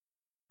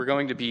We're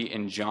going to be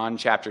in John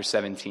chapter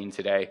 17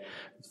 today.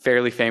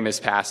 Fairly famous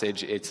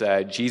passage. It's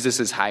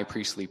Jesus' high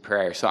priestly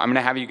prayer. So I'm going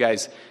to have you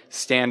guys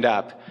stand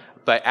up.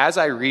 But as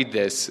I read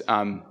this,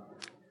 I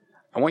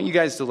want you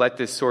guys to let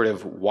this sort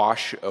of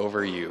wash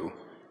over you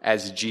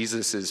as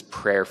Jesus'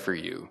 prayer for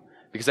you,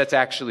 because that's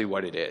actually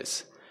what it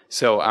is.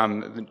 So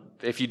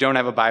if you don't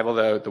have a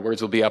Bible, the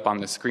words will be up on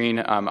the screen.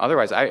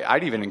 Otherwise,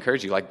 I'd even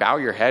encourage you, bow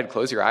your head,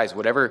 close your eyes,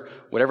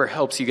 whatever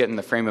helps you get in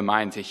the frame of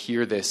mind to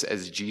hear this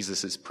as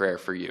Jesus' prayer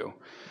for you.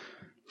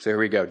 So here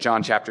we go,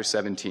 John chapter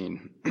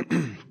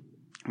 17,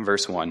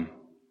 verse 1.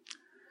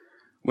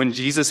 When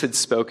Jesus had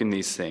spoken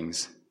these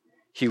things,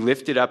 he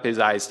lifted up his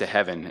eyes to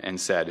heaven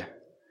and said,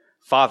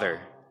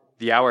 Father,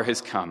 the hour has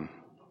come.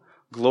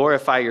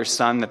 Glorify your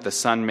Son, that the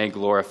Son may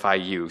glorify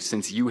you,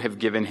 since you have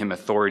given him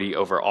authority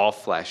over all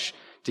flesh,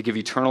 to give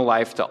eternal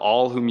life to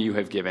all whom you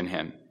have given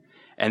him.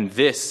 And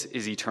this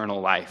is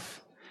eternal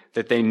life,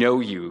 that they know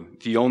you,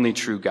 the only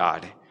true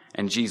God,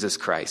 and Jesus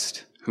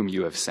Christ, whom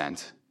you have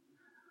sent.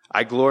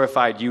 I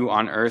glorified you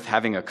on earth,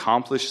 having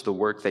accomplished the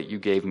work that you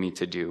gave me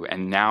to do.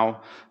 And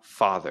now,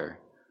 Father,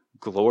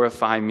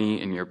 glorify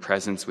me in your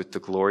presence with the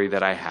glory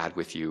that I had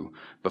with you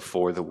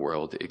before the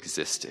world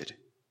existed.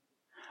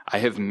 I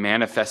have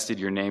manifested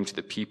your name to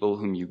the people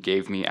whom you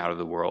gave me out of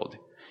the world.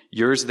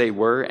 Yours they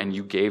were, and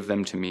you gave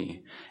them to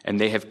me, and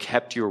they have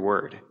kept your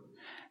word.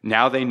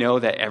 Now they know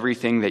that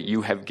everything that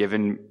you have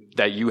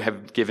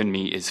given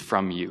me is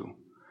from you.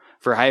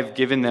 For I have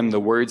given them the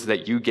words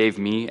that you gave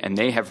me, and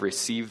they have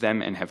received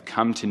them and have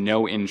come to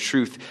know in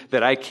truth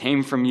that I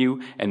came from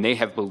you, and they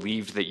have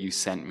believed that you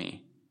sent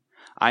me.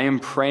 I am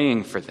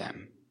praying for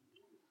them.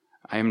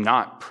 I am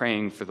not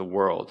praying for the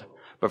world,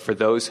 but for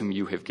those whom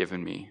you have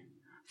given me,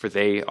 for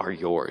they are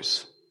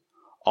yours.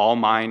 All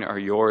mine are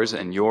yours,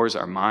 and yours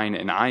are mine,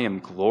 and I am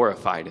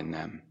glorified in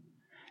them.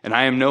 And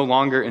I am no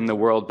longer in the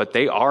world, but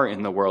they are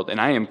in the world, and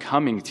I am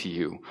coming to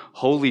you.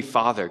 Holy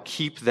Father,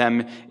 keep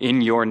them in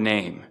your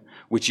name,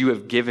 which you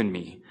have given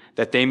me,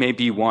 that they may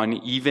be one,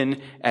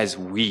 even as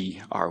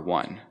we are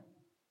one.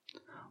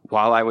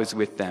 While I was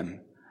with them,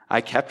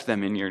 I kept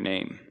them in your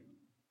name,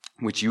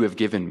 which you have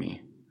given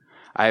me.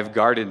 I have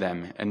guarded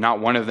them, and not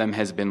one of them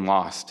has been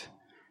lost,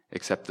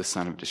 except the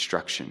son of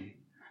destruction,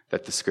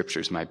 that the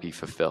scriptures might be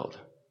fulfilled.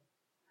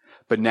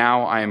 But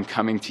now I am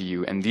coming to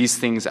you, and these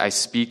things I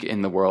speak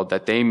in the world,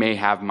 that they may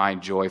have my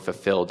joy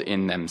fulfilled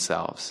in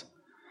themselves.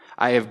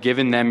 I have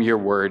given them your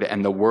word,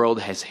 and the world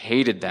has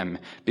hated them,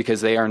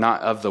 because they are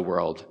not of the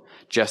world,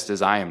 just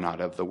as I am not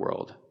of the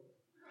world.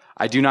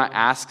 I do not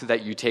ask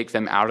that you take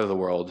them out of the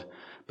world,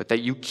 but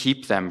that you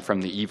keep them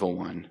from the evil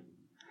one.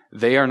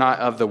 They are not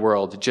of the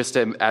world, just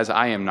as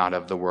I am not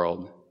of the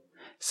world.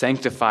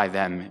 Sanctify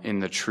them in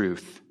the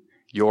truth.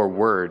 Your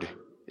word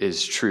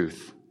is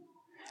truth.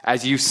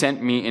 As you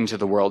sent me into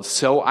the world,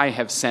 so I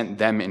have sent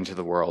them into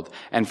the world.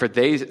 And for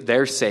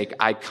their sake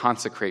I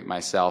consecrate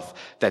myself,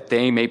 that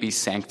they may be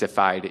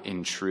sanctified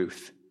in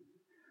truth.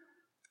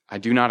 I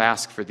do not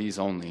ask for these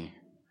only,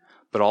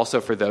 but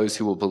also for those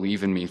who will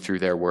believe in me through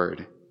their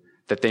word,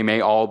 that they may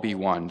all be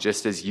one,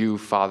 just as you,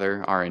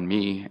 Father, are in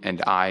me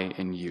and I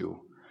in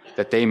you,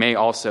 that they may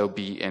also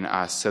be in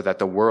us, so that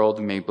the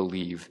world may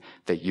believe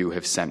that you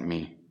have sent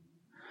me.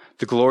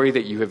 The glory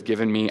that you have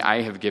given me,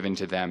 I have given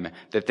to them,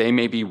 that they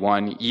may be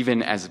one,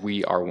 even as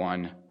we are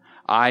one.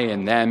 I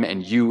in them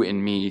and you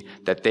in me,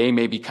 that they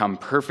may become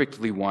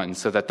perfectly one,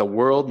 so that the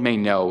world may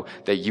know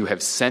that you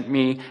have sent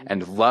me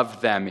and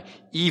loved them,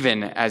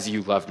 even as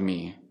you loved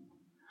me.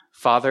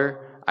 Father,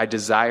 I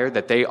desire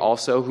that they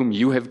also, whom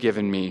you have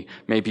given me,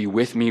 may be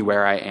with me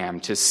where I am,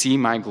 to see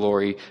my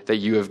glory that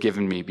you have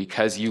given me,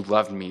 because you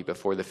loved me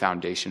before the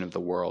foundation of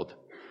the world.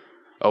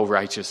 O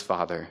righteous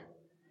Father,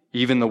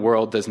 even the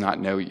world does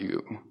not know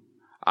you.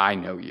 I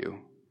know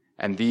you,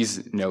 and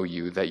these know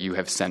you, that you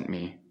have sent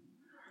me.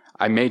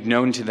 I made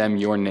known to them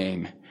your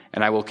name,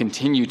 and I will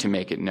continue to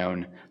make it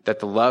known, that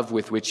the love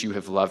with which you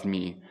have loved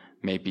me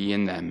may be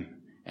in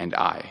them, and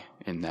I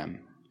in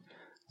them.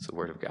 It's the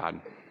word of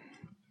God.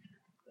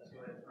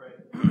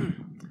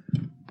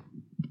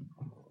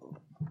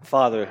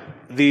 Father,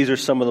 these are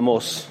some of the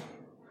most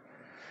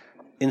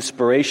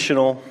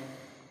inspirational,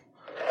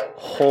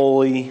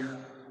 holy,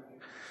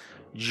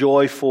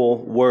 joyful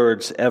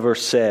words ever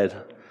said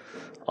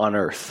on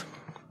earth.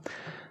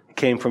 It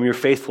came from your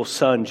faithful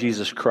Son,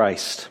 Jesus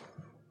Christ,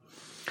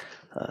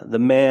 the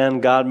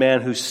man,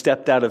 God-man, who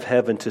stepped out of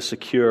heaven to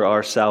secure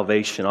our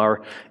salvation,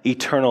 our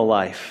eternal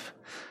life.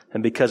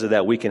 And because of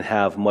that, we can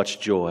have much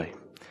joy.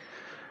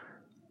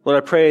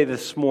 Lord, I pray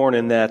this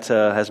morning that,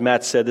 as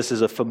Matt said, this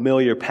is a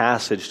familiar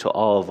passage to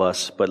all of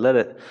us, but let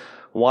it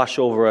wash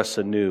over us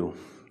anew.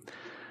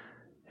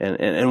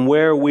 And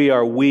where we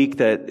are weak,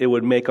 that it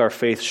would make our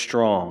faith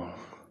strong.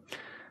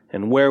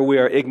 And where we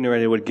are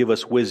ignorant, it would give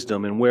us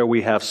wisdom. And where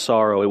we have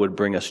sorrow, it would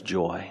bring us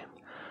joy.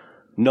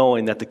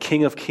 Knowing that the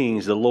King of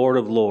Kings, the Lord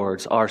of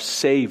Lords, our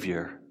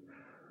Savior,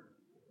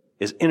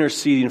 is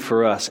interceding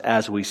for us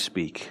as we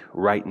speak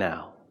right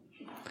now.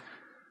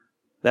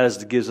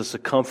 That gives us the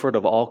comfort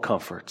of all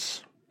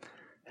comforts.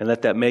 And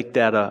let that make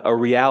that a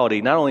reality,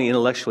 not only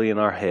intellectually in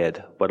our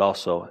head, but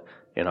also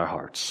in our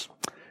hearts.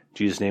 In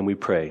Jesus' name we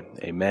pray.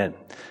 Amen.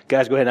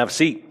 Guys, go ahead and have a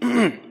seat.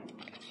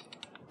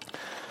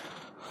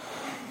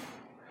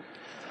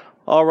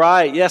 All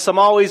right. Yes, I'm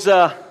always,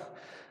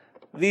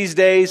 these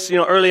days,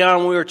 early on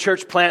when we were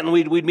church planting,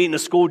 we'd meet in a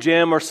school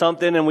gym or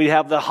something, and we'd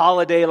have the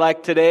holiday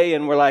like today,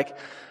 and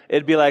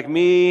it'd be like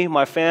me,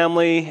 my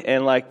family,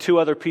 and like 2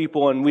 other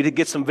people, and we'd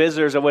get some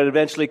visitors that would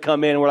eventually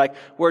come in, and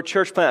we're a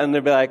church plant, and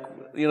they'd be like,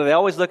 they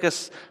always look at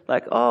us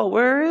like, oh,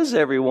 where is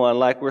everyone?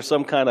 Like we're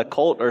some kind of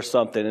cult or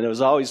something. And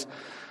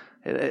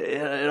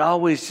it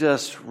always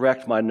just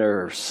wrecked my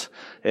nerves.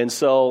 And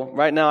so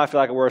right now I feel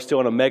like we're still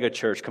in a mega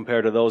church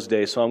compared to those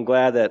days. So I'm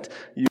glad that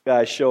you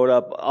guys showed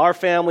up. Our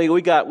family,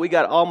 we got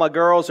all my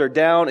girls are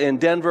down in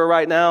Denver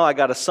right now. I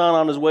got a son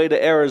on his way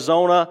to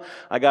Arizona.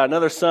 I got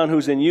another son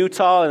who's in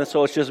Utah. And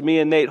so it's just me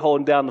and Nate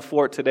holding down the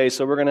fort today.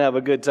 So we're going to have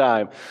a good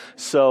time.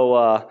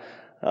 So,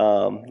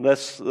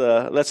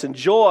 let's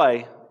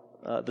enjoy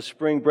the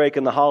spring break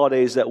and the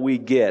holidays that we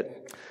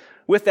get.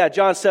 With that,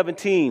 John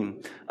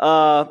 17,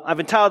 I've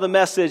entitled the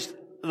message,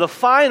 The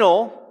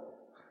Final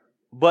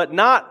But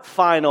Not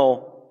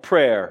Final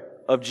Prayer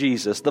of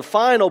Jesus. The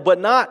final but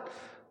not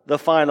the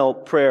final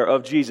prayer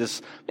of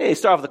Jesus. Hey,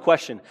 start off with a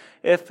question.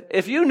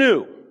 If you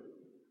knew,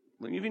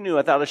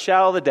 without a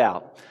shadow of a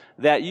doubt,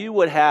 that you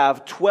would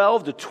have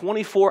 12 to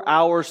 24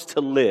 hours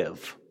to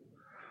live,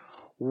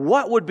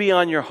 what would be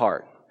on your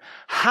heart?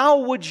 How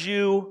would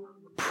you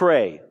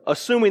pray,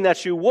 assuming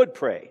that you would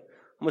pray?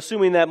 I'm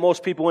assuming that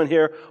most people in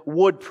here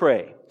would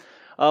pray.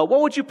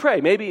 What would you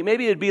pray? Maybe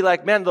it'd be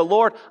like, man, the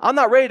Lord, I'm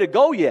not ready to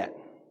go yet.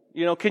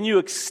 Can you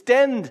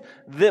extend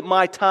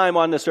my time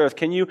on this earth?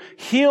 Can you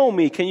heal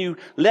me? Can you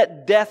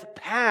let death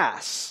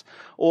pass?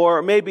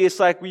 Or maybe it's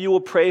like you will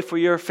pray for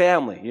your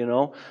family,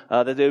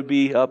 that they would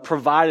be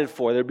provided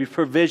for. There would be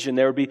provision.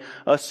 There would be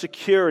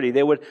security.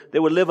 They would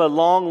live a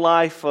long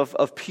life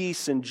of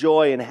peace and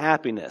joy and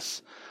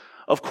happiness.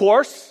 Of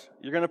course,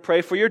 you're going to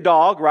pray for your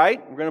dog,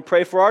 right? We're going to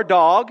pray for our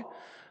dog.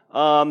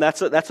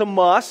 That's a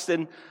must.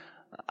 And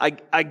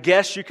I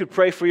guess you could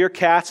pray for your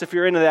cats if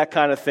you're into that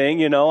kind of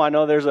thing. I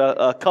know there's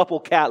a couple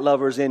cat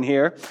lovers in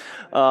here.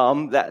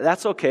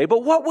 That's okay.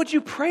 But what would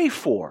you pray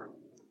for?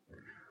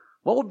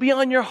 What would be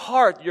on your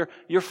heart,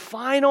 your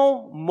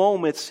final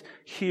moments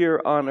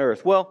here on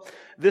earth? Well,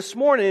 this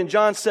morning in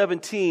John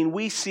 17,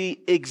 we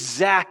see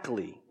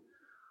exactly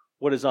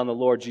what is on the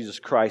Lord Jesus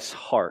Christ's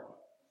heart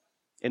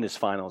in His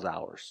final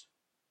hours.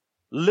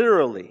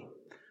 Literally,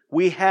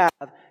 we have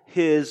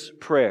His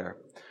prayer.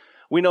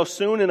 We know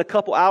soon in a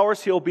couple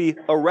hours He'll be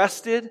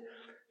arrested.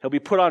 He'll be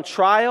put on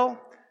trial.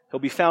 He'll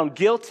be found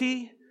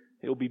guilty.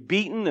 He'll be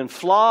beaten and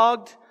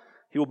flogged.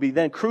 He will be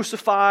then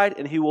crucified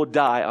and He will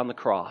die on the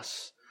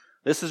cross.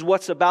 This is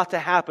what's about to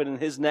happen in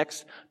His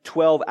next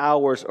 12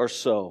 hours or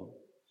so.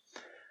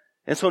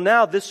 And so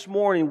now this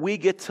morning we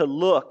get to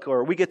look,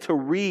 or we get to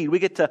read, we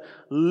get to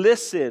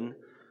listen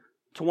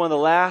to one of the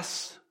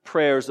last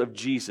prayers of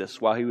Jesus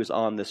while He was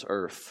on this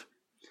earth.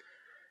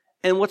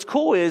 And what's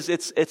cool is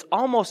it's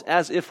almost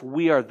as if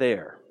we are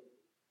there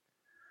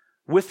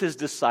with His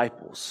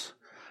disciples,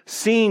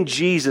 seeing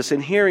Jesus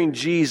and hearing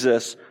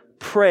Jesus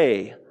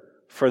pray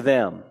for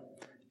them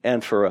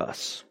and for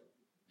us.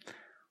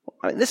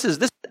 I mean, this is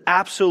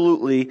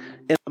absolutely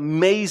an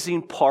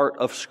amazing part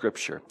of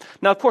Scripture.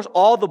 Now, of course,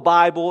 all the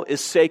Bible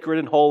is sacred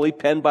and holy,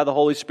 penned by the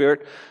Holy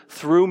Spirit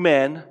through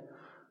men.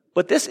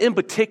 But this in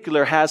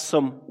particular has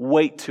some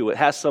weight to it,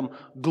 has some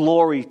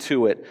glory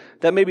to it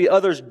that maybe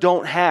others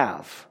don't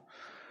have.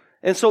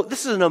 And so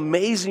this is an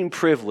amazing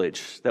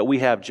privilege that we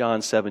have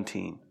John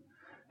 17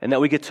 and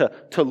that we get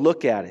to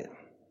look at it.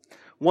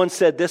 One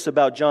said this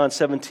about John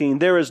 17,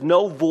 there is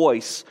no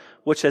voice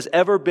which has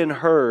ever been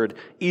heard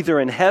either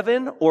in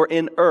heaven or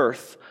in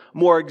earth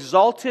more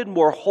exalted,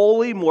 more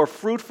holy, more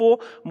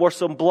fruitful, more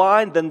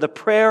sublime than the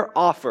prayer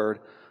offered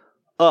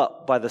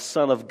up by the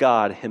Son of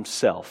God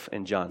Himself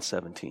in John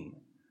 17.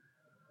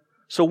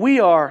 So we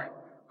are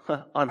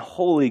on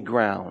holy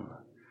ground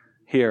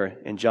here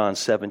in John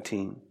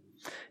 17.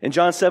 In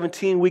John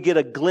 17, we get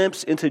a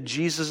glimpse into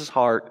Jesus'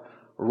 heart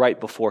right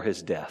before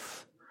His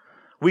death.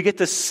 We get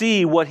to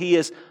see what He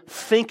is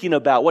thinking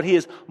about, what He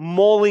is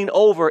mulling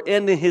over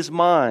in His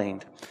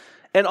mind.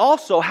 And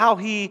also how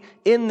He,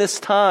 in this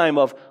time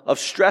of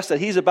stress that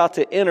He's about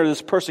to enter,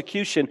 this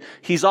persecution,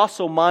 He's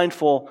also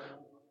mindful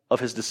of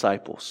His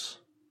disciples,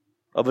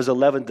 of His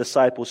 11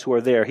 disciples who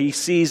are there. He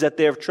sees that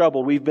they're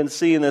troubled. We've been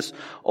seeing this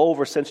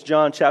over since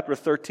John chapter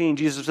 13.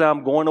 Jesus said,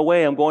 I'm going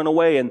away.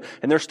 And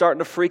they're starting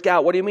to freak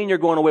out. What do you mean you're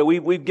going away?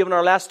 We've given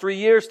our last 3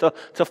 years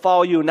to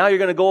follow you. Now you're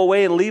going to go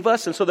away and leave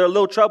us? And so they're a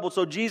little troubled.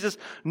 So Jesus,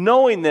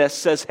 knowing this,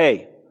 says,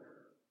 hey,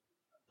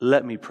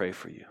 let me pray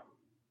for you.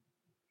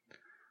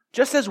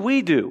 Just as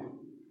we do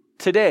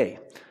today,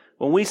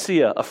 when we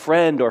see a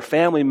friend or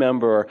family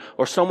member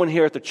or someone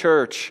here at the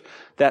church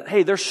that,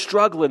 hey, they're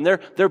struggling,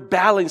 they're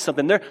battling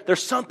something,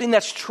 there's something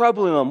that's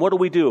troubling them, what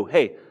do?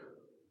 Hey,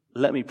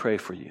 let me pray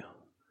for you.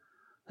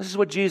 This is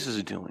what Jesus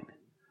is doing.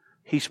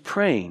 He's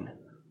praying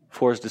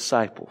for His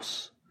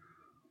disciples.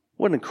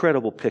 What an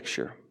incredible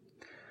picture.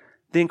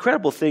 The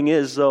incredible thing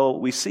is, though,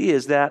 we see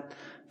is that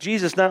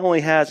Jesus not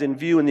only has in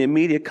view in the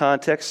immediate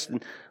context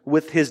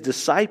with his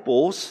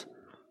disciples,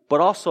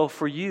 but also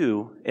for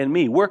you and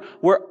me.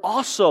 We're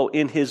also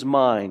in his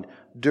mind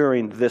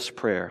during this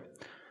prayer.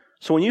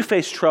 So when you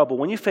face trouble,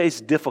 when you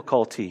face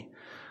difficulty,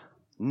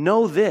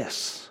 know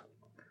this,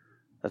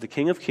 that the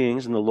King of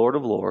Kings and the Lord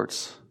of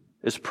Lords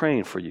is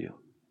praying for you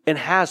and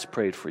has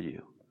prayed for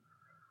you.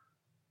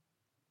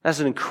 That's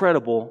an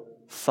incredible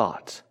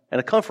thought and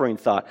a comforting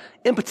thought,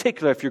 in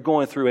particular if you're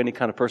going through any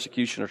kind of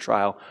persecution or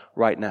trial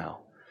right now.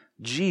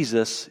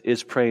 Jesus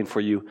is praying for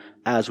you,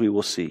 as we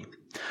will see.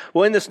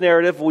 Well, in this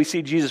narrative, we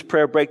see Jesus'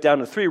 prayer break down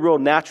into three real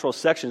natural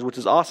sections, which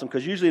is awesome,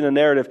 because usually in a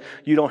narrative,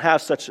 you don't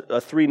have such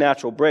three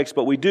natural breaks,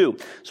 but we do.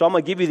 So I'm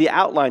going to give you the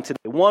outline today.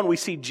 One, we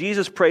see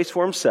Jesus prays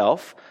for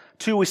himself.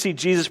 Two, we see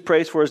Jesus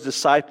prays for his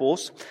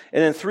disciples.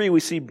 And then three, we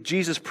see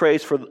Jesus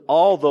prays for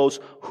all those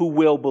who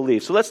will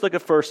believe. So let's look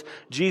at first,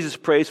 Jesus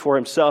prays for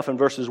himself in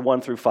verses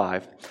 1 through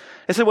 5.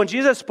 It said, when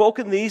Jesus had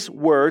spoken these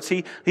words,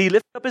 he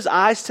lifted up his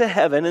eyes to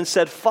heaven and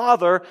said,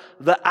 Father,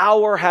 the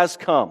hour has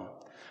come.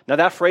 Now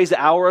that phrase,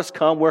 the hour has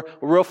come, we're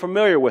real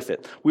familiar with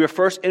it. We were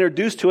first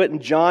introduced to it in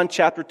John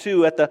chapter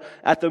 2 at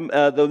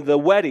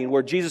the wedding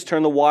where Jesus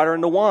turned the water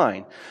into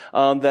wine.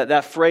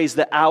 That phrase,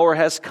 the hour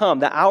has come.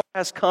 The hour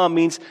has come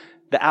means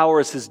the hour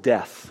is his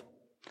death.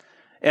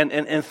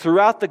 And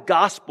throughout the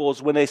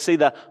Gospels, when they say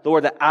the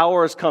word the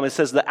hour has come, it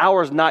says the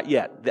hour is not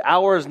yet. The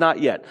hour is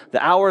not yet.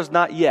 The hour is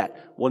not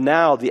yet. Well,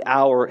 now the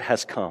hour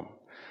has come.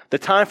 The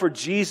time for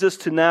Jesus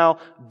to now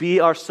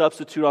be our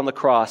substitute on the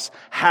cross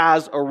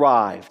has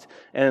arrived.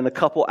 And in a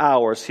couple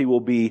hours, he will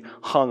be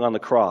hung on the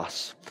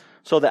cross.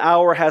 So the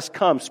hour has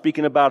come,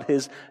 speaking about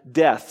his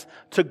death,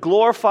 to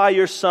glorify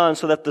your Son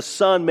so that the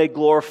Son may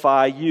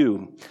glorify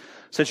you.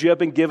 Since you have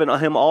been given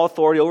him all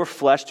authority over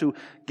flesh to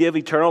give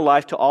eternal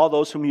life to all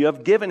those whom you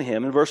have given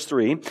him, in verse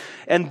 3.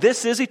 And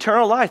this is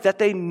eternal life, that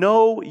they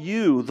know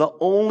you, the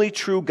only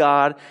true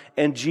God,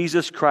 and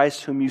Jesus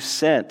Christ whom you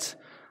sent.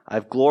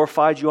 I've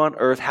glorified you on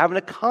earth, having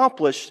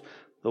accomplished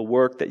the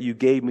work that you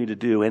gave me to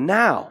do. And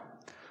now,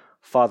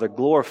 Father,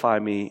 glorify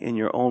me in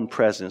your own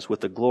presence with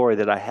the glory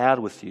that I had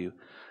with you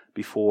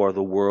before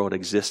the world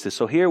existed.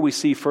 So here we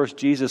see first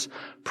Jesus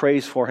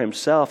prays for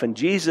himself, and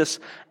Jesus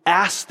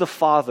asks the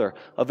Father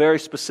a very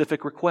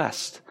specific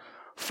request.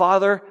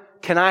 Father,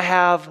 can I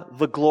have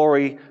the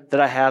glory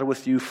that I had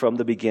with you from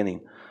the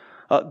beginning?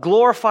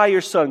 Glorify your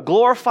Son.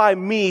 Glorify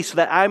me so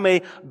that I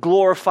may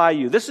glorify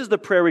you. This is the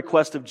prayer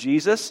request of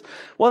Jesus.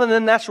 Well, then the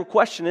natural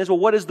question is, well,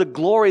 what is the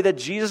glory that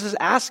Jesus is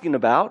asking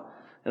about?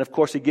 And of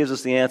course, he gives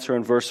us the answer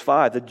in verse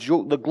 5.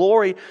 The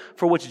glory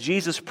for which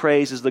Jesus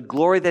prays is the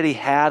glory that he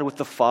had with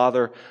the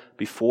Father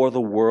before the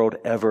world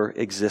ever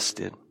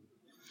existed.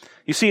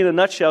 You see, in a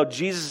nutshell,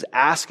 Jesus is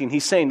asking,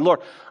 he's saying, Lord,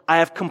 I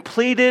have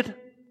completed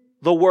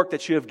the work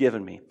that you have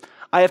given me.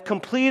 I have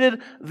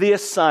completed the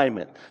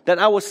assignment that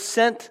I was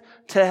sent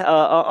to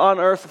on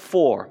earth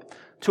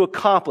to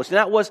accomplish. And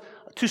that was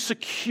to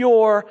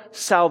secure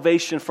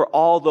salvation for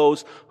all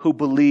those who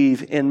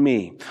believe in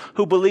me,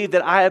 who believe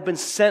that I have been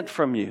sent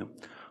from you,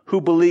 who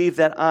believe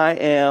that I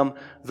am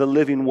the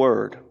living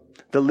word,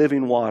 the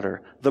living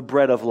water, the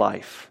bread of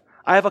life.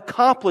 I have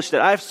accomplished it.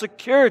 I have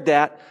secured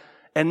that.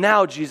 And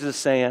now Jesus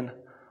is saying,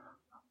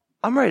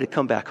 I'm ready to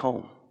come back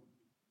home.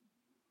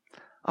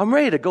 I'm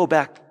ready to go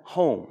back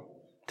home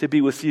to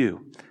be with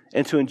you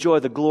and to enjoy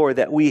the glory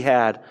that we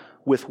had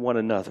with one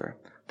another.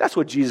 That's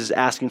what Jesus is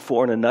asking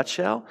for in a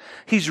nutshell.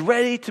 He's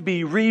ready to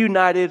be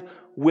reunited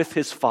with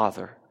his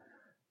Father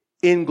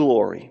in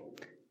glory,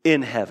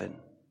 in heaven.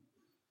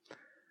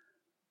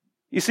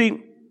 You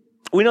see,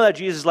 we know that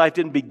Jesus' life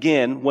didn't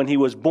begin when he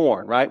was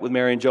born, right, with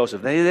Mary and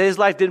Joseph. His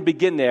life didn't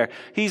begin there.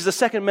 He's the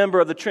second member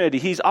of the Trinity.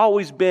 He's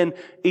always been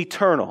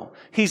eternal.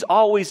 He's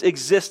always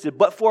existed,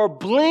 but for a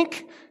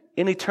blink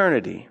in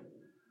eternity,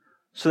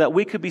 so that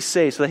we could be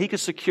saved, so that he could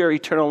secure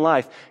eternal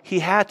life, he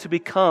had to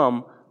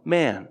become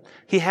man.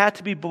 He had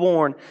to be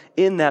born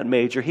in that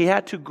manger. He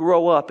had to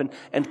grow up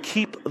and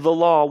keep the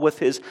law with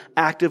his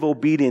active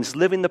obedience,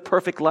 living the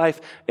perfect life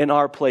in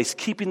our place,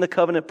 keeping the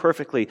covenant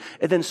perfectly.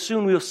 And then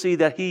soon we'll see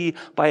that he,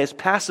 by his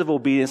passive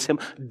obedience, him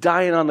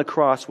dying on the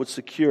cross, would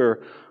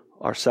secure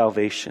our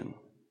salvation.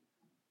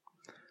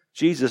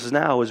 Jesus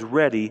now is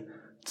ready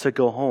to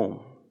go home.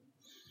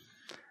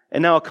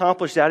 And now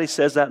accomplished that, he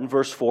says that in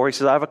verse 4. He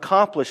says, I've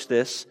accomplished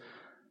this.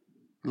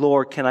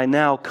 Lord, can I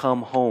now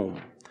come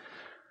home?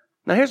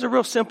 Now here's a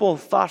real simple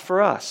thought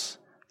for us.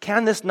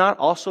 Can this not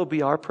also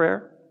be our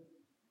prayer?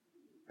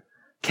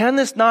 Can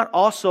this not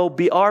also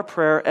be our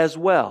prayer as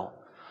well?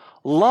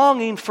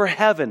 Longing for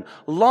heaven,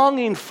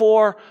 longing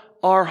for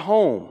our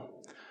home.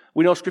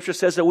 We know Scripture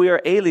says that we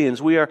are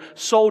aliens, we are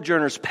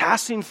sojourners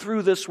passing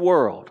through this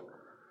world.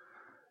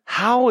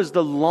 How is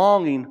the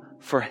longing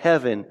for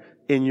heaven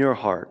in your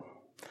heart?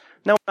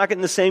 Now, we're not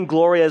getting the same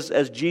glory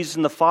as Jesus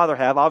and the Father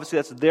have. Obviously,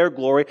 that's their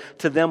glory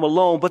to them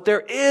alone. But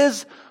there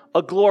is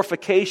a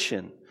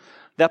glorification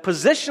that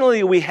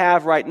positionally we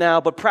have right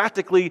now, but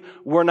practically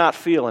we're not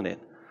feeling it.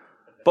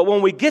 But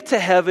when we get to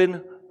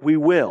heaven, we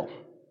will.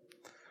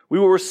 We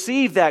will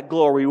receive that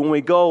glory when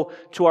we go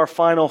to our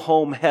final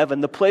home,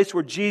 heaven, the place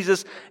where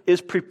Jesus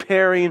is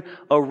preparing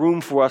a room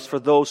for us for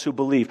those who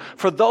believe,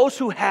 for those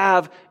who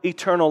have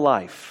eternal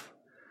life.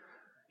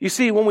 You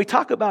see, when we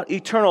talk about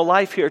eternal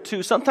life here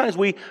too, sometimes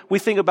we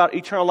think about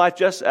eternal life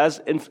just as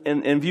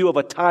in view of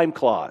a time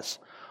clause.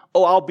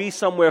 Oh, I'll be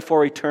somewhere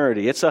for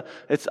eternity.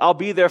 I'll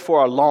be there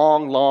for a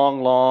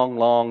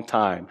long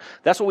time.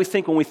 That's what we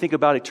think when we think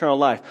about eternal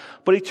life.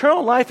 But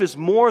eternal life is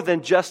more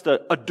than just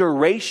a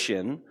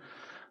duration.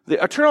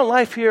 The eternal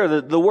life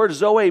here, the word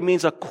Zoe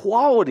means a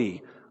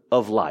quality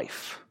of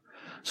life.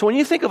 So when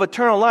you think of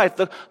eternal life,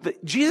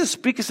 Jesus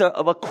speaks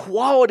of a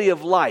quality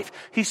of life.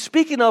 He's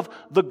speaking of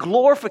the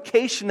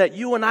glorification that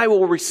you and I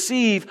will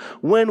receive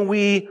when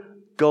we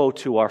go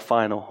to our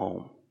final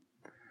home.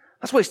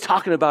 That's what he's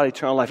talking about,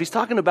 eternal life. He's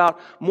talking about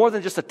more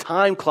than just a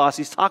time clause.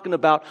 He's talking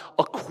about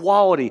a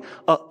quality,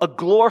 a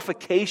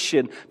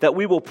glorification that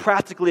we will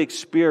practically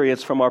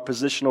experience from our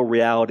positional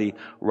reality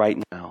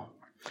right now.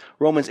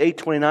 Romans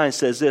 8:29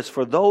 says this,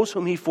 "For those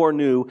whom he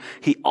foreknew,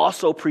 he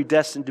also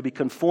predestined to be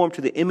conformed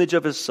to the image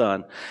of his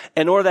Son,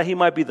 in order that he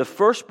might be the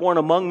firstborn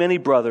among many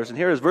brothers." And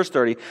here is verse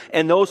 30,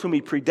 "And those whom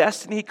he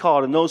predestined, he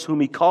called, and those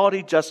whom he called,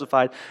 he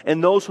justified,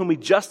 and those whom he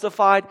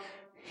justified,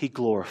 he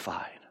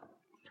glorified."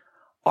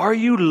 Are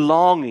you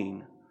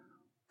longing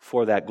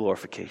for that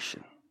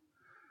glorification?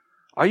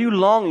 Are you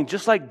longing,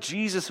 just like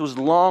Jesus was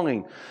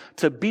longing,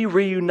 to be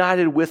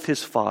reunited with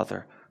his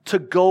Father, to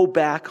go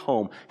back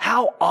home?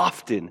 How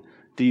often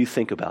do you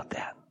think about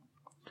that?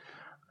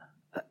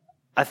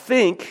 I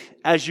think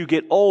as you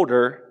get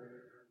older,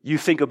 you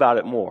think about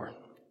it more.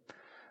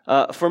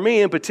 For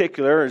me in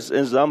particular,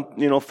 as I'm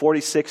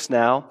 46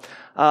 now,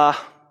 I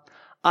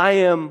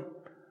am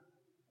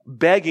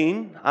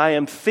begging, I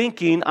am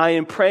thinking, I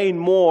am praying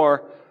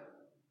more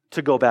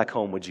to go back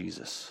home with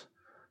Jesus.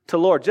 To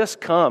Lord, just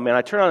come. And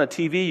I turn on the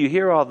TV, you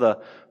hear all the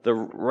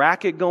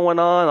racket going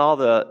on, all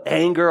the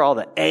anger, all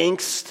the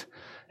angst.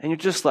 And you're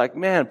just like,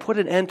 man, put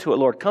an end to it,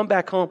 Lord. Come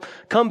back home.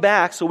 Come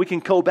back so we can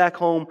go back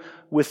home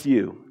with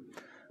you.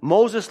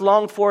 Moses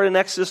longed for it in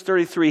Exodus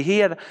 33. He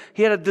had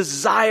a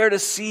desire to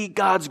see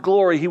God's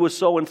glory. He was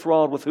so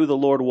enthralled with who the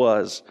Lord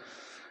was.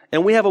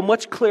 And we have a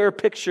much clearer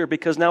picture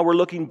because now we're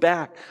looking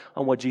back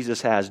on what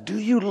Jesus has. Do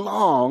you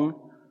long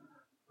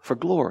for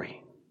glory?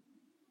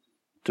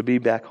 To be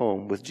back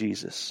home with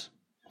Jesus.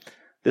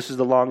 This is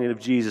the longing of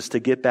Jesus, to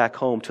get back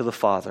home to the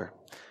Father.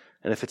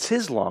 And if it's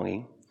his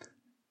longing,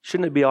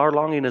 shouldn't it be our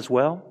longing as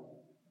well?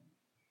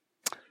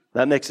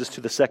 That makes us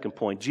to the second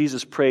point.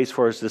 Jesus prays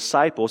for his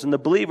disciples and the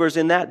believers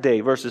in that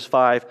day, verses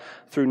 5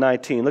 through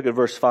 19. Look at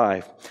verse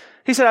 5.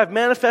 He said, "I've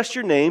manifested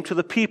your name to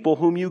the people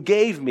whom you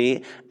gave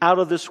me out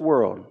of this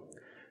world.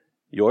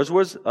 Yours,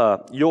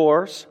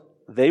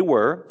 they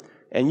were,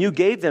 and you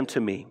gave them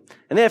to me.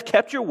 And they have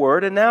kept your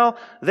word, and now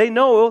they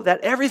know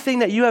that everything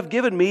that you have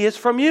given me is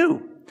from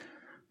you.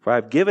 For I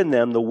have given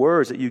them the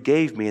words that you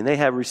gave me, and they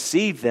have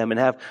received them and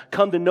have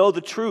come to know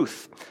the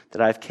truth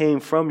that I have came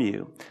from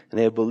you. And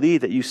they have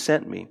believed that you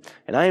sent me.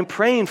 And I am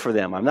praying for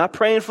them. I'm not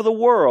praying for the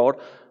world,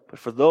 but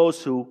for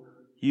those who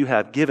you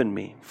have given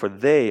me, for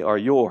they are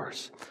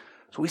yours."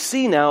 So we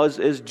see now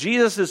as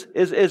Jesus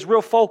is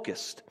real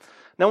focused.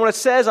 Now, when it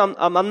says,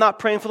 I'm not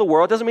praying for the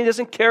world, it doesn't mean he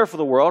doesn't care for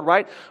the world,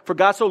 right? For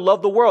God so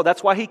loved the world.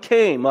 That's why he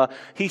came.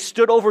 He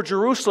stood over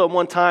Jerusalem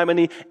one time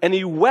and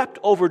he wept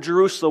over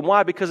Jerusalem.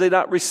 Why? Because they did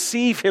not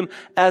receive him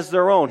as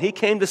their own. He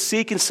came to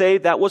seek and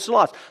save that was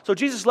lost. So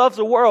Jesus loves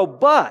the world,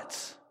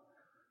 but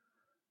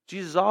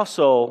Jesus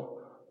also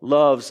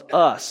loves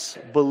us,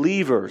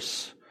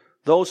 believers,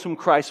 those whom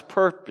Christ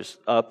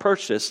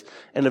purchased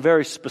in a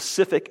very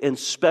specific and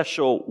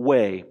special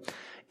way.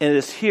 And it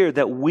is here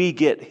that we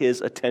get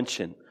his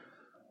attention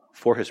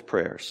for his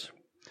prayers.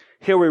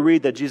 Here we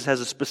read that Jesus has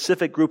a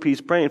specific group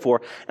he's praying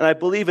for. And I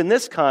believe in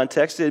this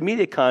context, the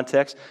immediate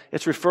context,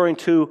 it's referring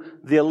to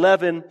the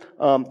 11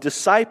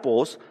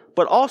 disciples,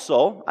 but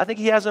also, I think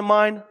he has in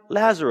mind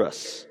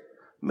Lazarus,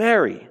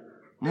 Mary,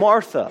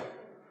 Martha,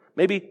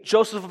 maybe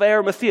Joseph of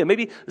Arimathea,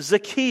 maybe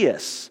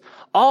Zacchaeus.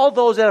 All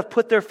those that have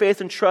put their faith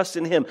and trust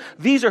in him.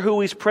 These are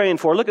who he's praying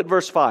for. Look at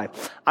verse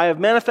 5. "I have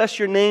manifested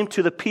your name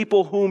to the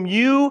people whom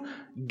you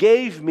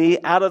gave me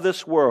out of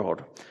this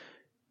world.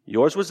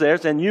 Yours was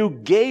theirs, and you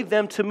gave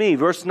them to me."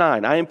 Verse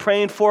 9, "I am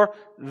praying for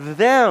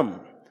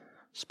them."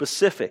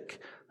 Specific.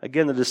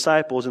 Again, the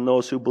disciples and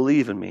those who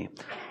believe in me.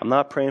 I'm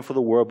not praying for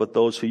the world, but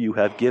those who you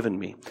have given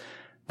me.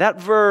 That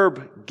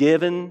verb,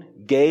 given,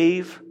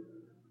 gave,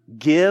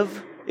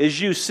 give, is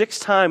used 6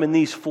 times in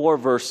these 4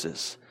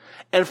 verses.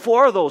 And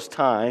 4 of those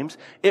times,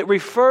 it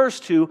refers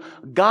to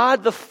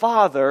God the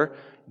Father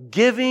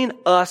giving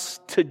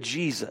us to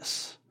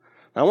Jesus.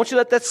 Now, I want you to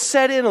let that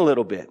set in a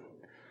little bit.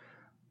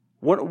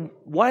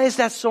 Why is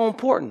that so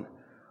important?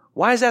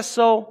 Why is that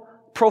so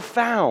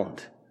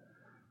profound?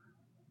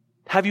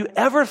 Have you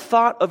ever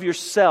thought of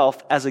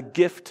yourself as a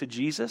gift to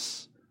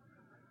Jesus?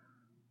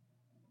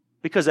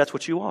 Because that's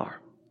what you are.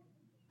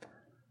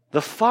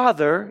 The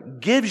Father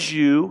gives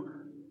you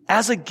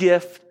as a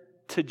gift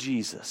to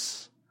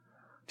Jesus.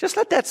 Just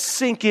let that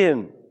sink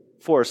in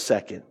for a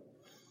second.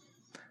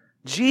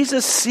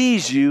 Jesus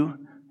sees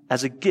you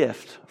as a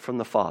gift from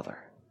the Father.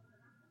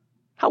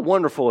 How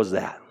wonderful is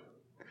that?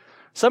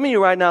 Some of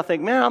you right now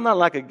think, man, I'm not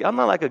like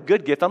a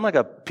good gift. I'm like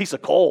a piece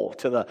of coal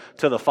to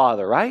the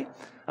Father, right?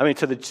 I mean,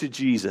 to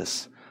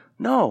Jesus.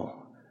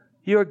 No,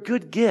 you're a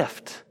good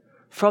gift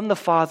from the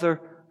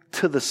Father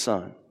to the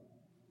Son.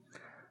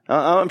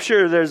 I'm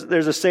sure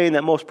there's a saying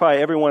that most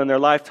probably everyone in their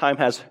lifetime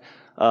has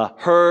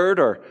heard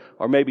or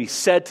maybe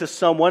said to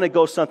someone. It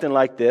goes something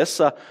like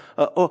this.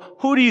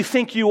 Who do you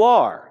think you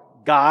are?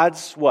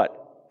 God's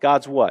what?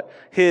 God's what?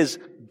 His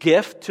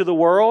gift to the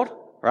world,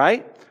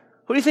 right?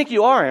 Who do you think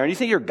you are, Aaron? You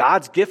think you're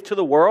God's gift to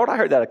the world? I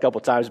heard that a couple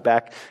times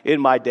back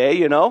in my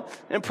day,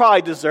 and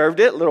probably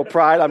deserved it. A little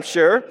pride, I'm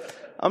sure.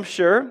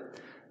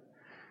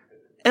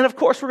 And of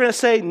course, we're going to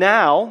say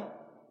now,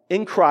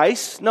 in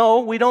Christ, no,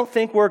 we don't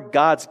think we're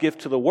God's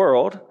gift to the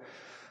world.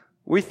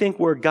 We think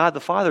we're God the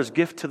Father's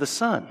gift to the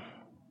Son.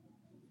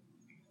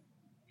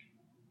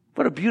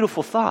 What a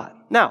beautiful thought.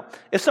 Now,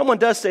 if someone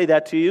does say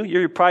that to you,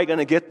 you're probably going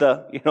to get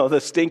the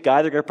stink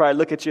eye. They're going to probably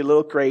look at you a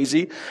little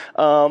crazy.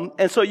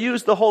 And so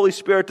use the Holy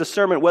Spirit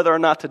discernment whether or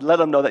not to let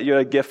them know that you're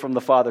a gift from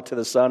the Father to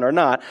the Son or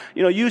not.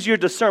 Use your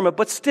discernment.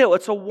 But still,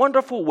 it's a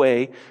wonderful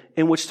way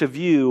in which to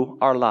view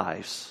our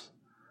lives.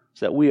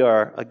 So that we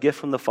are a gift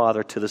from the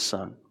Father to the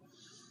Son.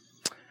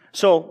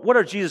 So, what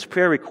are Jesus'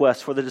 prayer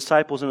requests for the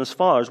disciples and his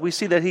followers? We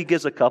see that he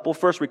gives a couple.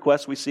 First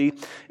request we see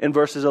in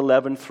verses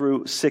 11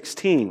 through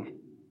 16.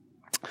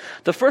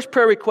 The first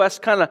prayer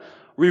request kind of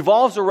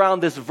revolves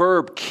around this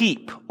verb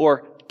keep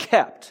or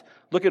kept.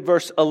 Look at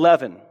verse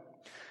 11.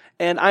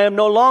 And I am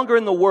no longer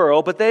in the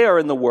world, but they are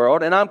in the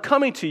world, and I'm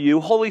coming to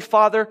you. Holy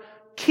Father,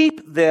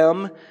 keep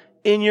them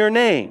in your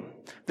name.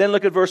 Then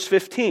look at verse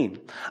 15.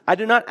 I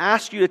do not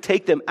ask you to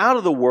take them out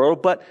of the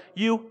world, but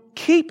you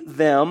keep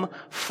them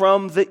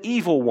from the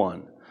evil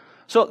one.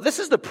 So this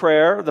is the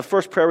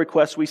first prayer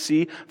request we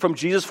see from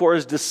Jesus for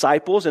his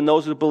disciples and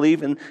those who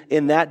believe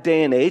in that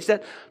day and age,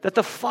 that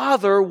the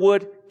Father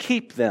would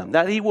keep them,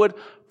 that he would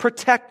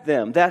protect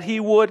them, that he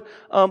would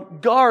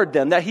guard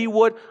them, that he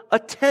would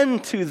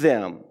attend to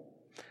them.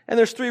 And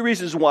there's three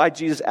reasons why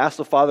Jesus asked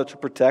the Father to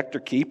protect or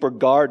keep or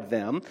guard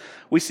them.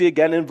 We see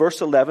again in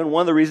verse 11,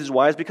 one of the reasons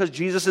why is because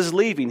Jesus is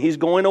leaving. He's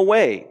going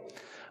away.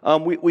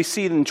 We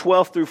see in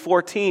 12 through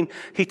 14,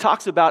 he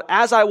talks about,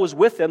 as I was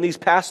with them these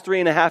past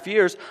 3.5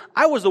 years,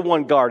 I was the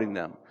one guarding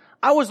them.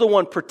 I was the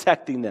one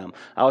protecting them.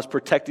 I was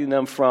protecting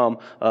them from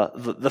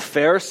the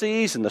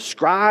Pharisees and the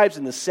scribes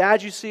and the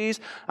Sadducees.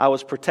 I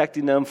was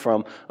protecting them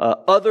from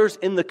others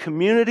in the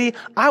community.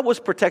 I was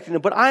protecting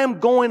them, but I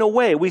am going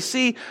away. We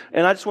see,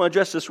 and I just want to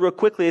address this real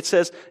quickly, it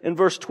says in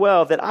verse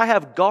 12 that I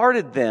have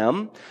guarded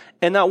them,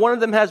 and not one of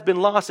them has been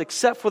lost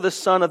except for the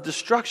son of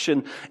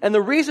destruction. And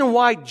the reason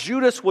why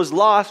Judas was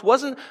lost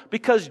wasn't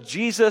because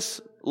Jesus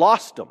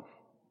lost him,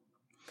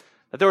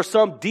 that there was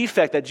some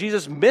defect, that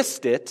Jesus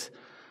missed it.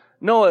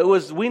 No, it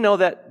was, we know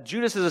that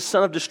Judas is a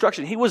son of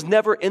destruction. He was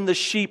never in the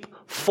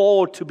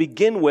sheepfold to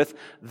begin with.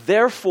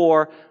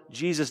 Therefore,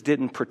 Jesus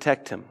didn't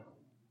protect him.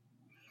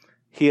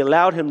 He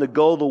allowed him to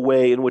go the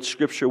way in which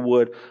Scripture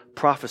would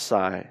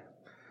prophesy.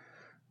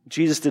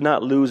 Jesus did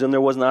not lose, and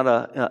there was not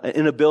an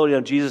inability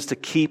on Jesus to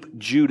keep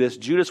Judas.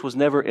 Judas was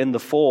never in the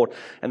fold.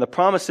 And the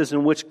promises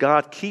in which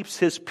God keeps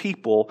his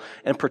people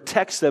and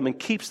protects them and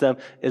keeps them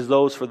is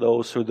for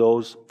those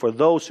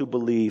who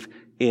believe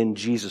in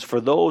Jesus, for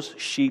those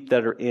sheep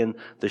that are in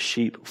the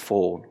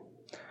sheepfold.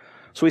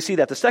 So we see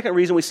that. The second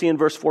reason we see in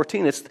verse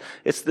 14,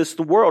 it's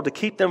the world, to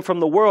keep them from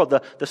the world.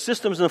 The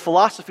systems and the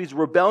philosophies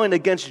rebelling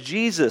against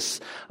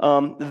Jesus.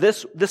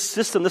 This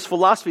system, this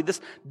philosophy,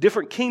 this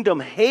different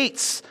kingdom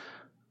hates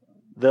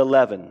the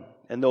 11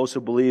 and those who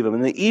believe him.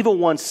 And the evil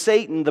one,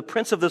 Satan, the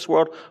prince of this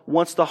world,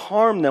 wants to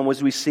harm them,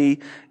 as we see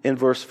in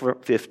verse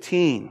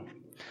 15.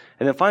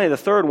 And then finally, the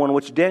third one,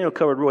 which Daniel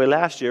covered really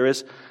last year,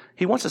 is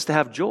he wants us to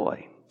have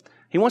joy.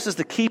 He wants us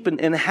to keep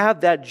and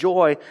have that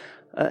joy,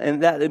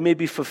 and that it may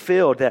be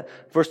fulfilled. That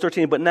verse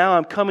 13, but now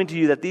I'm coming to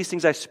you, that these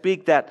things I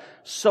speak, that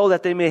so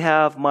that they may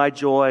have my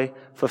joy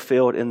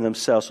fulfilled in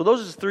themselves. So those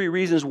are the three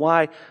reasons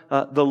why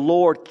the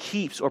Lord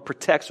keeps or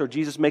protects, or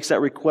Jesus makes that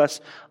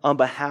request on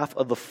behalf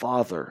of the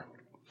Father.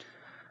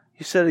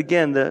 He said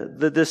again,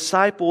 the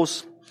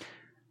disciples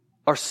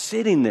are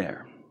sitting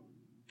there.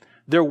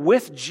 They're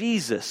with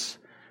Jesus,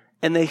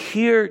 and they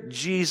hear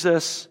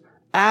Jesus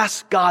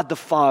ask God the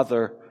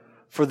Father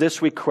for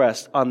this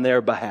request on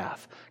their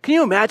behalf. Can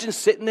you imagine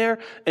sitting there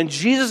and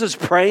Jesus is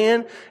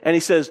praying and he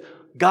says,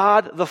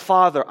 God the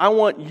Father, I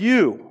want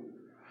you,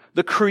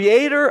 the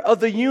creator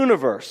of the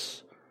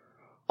universe,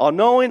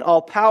 all-knowing,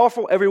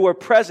 all-powerful, everywhere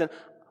present,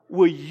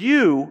 will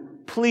you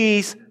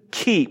please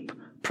keep,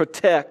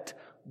 protect,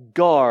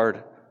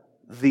 guard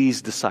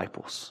these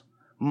disciples,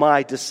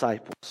 my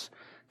disciples.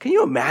 Can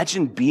you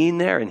imagine being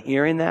there and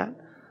hearing that?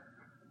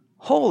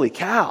 Holy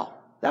cow,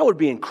 that would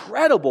be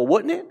incredible,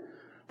 wouldn't it?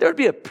 There would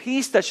be a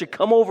peace that should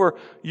come over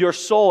your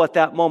soul at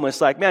that moment.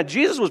 It's like, man,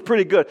 Jesus was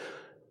pretty good,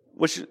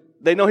 which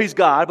they know he's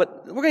God,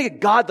 but we're going to get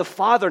God the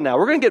Father now.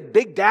 We're going to get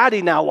Big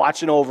Daddy now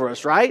watching over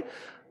us, right?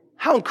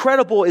 How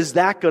incredible is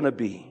that going to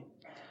be?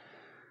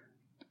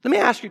 Let me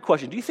ask you a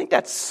question. Do you think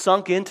that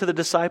sunk into the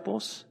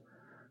disciples?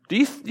 Do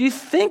you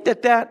think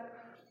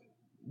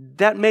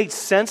that made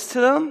sense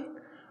to them?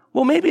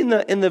 Well, maybe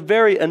in the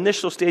very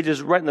initial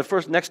stages, right in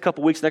the next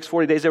couple weeks, next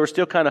 40 days, they were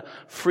still kind of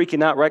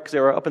freaking out, right? Because they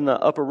were up in the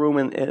upper room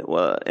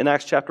in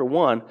Acts chapter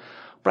 1.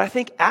 But I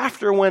think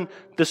after, when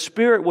the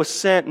Spirit was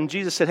sent and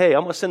Jesus said, hey,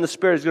 I'm going to send the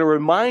Spirit, He's going to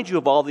remind you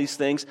of all these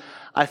things,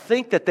 I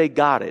think that they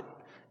got it.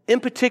 In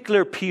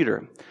particular,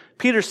 Peter.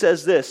 Peter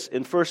says this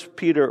in 1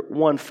 Peter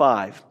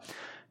 1:5,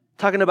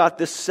 talking about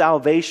this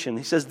salvation.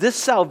 He says, this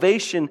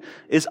salvation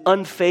is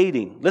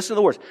unfading. Listen to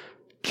the words.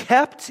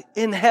 Kept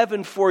in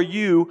heaven for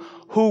you,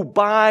 who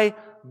by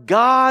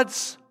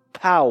God's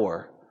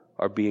power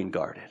are being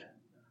guarded.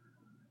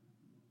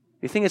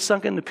 You think it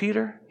sunk into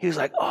Peter? He was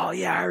like, oh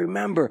yeah, I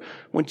remember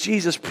when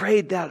Jesus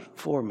prayed that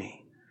for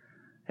me.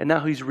 And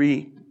now he's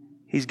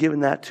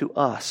given that to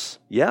us.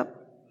 Yep.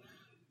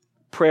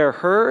 Prayer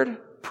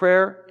heard,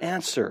 prayer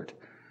answered.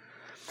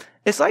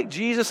 It's like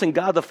Jesus and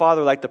God the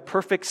Father, like the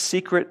perfect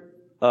secret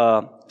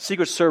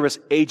service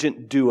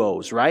agent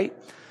duos, right?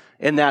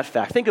 In that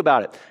fact. Think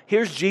about it.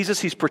 Here's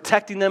Jesus. He's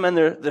protecting them and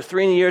they're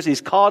 3 years.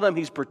 He's called them.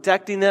 He's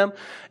protecting them.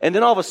 And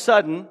then all of a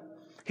sudden,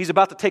 he's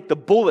about to take the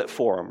bullet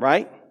for them,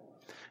 right?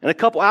 In a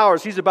couple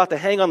hours, he's about to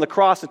hang on the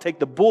cross and take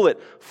the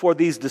bullet for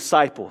these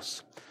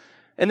disciples.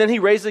 And then he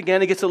raises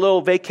again. He gets a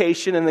little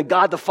vacation. And then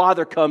God the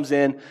Father comes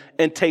in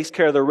and takes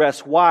care of the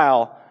rest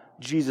while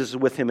Jesus is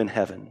with him in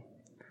heaven.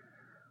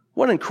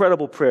 What an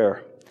incredible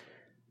prayer.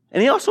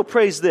 And he also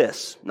prays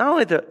this, not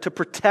only to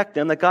protect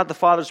them, that God the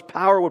Father's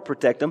power would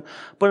protect them,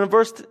 but in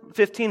verse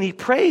 15 he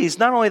prays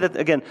not only that,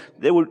 again,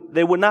 they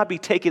would not be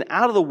taken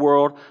out of the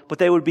world, but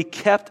they would be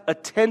kept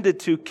attended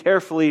to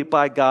carefully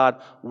by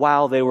God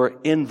while they were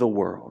in the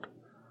world.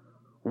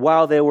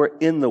 While they were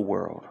in the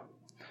world.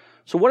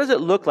 So what does it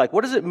look like?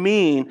 What does it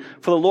mean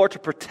for the Lord to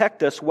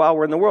protect us while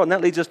we're in the world? And that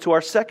leads us to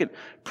our second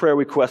prayer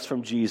request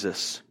from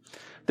Jesus.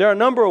 There are a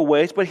number of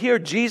ways, but here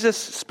Jesus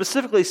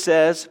specifically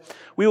says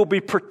we will be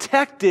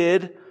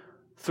protected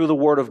through the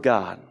Word of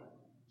God.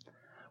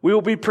 We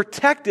will be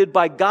protected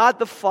by God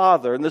the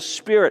Father and the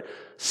Spirit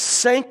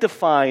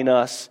sanctifying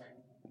us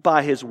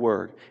by His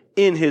Word,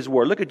 in His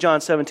Word. Look at John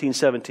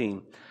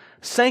 17:17.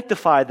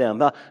 Sanctify them.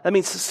 That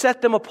means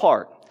set them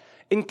apart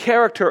in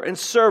character and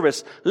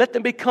service. Let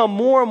them become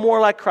more and more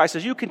like Christ.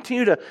 As you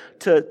continue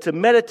to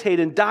meditate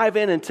and dive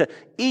in and to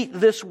eat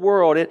this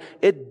world,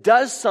 it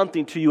does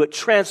something to you. It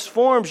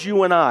transforms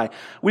you and I.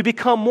 We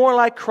become more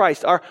like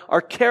Christ.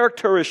 Our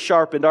character is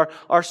sharpened.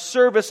 Our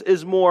service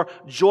is more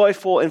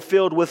joyful and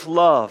filled with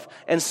love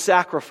and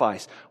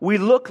sacrifice. We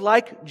look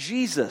like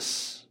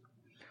Jesus.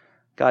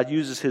 God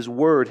uses His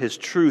Word, His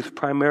truth,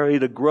 primarily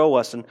to grow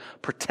us and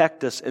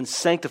protect us and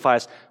sanctify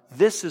us.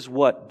 This is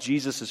what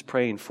Jesus is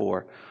praying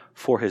for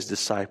His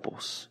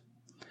disciples.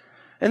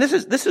 And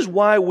this is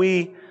why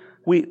we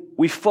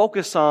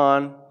focus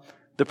on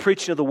the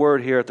preaching of the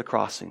Word here at the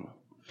Crossing.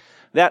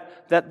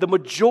 That the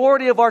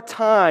majority of our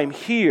time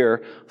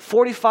here,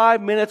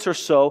 45 minutes or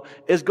so,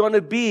 is going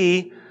to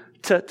be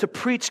to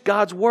preach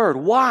God's Word.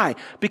 Why?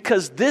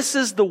 Because this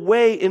is the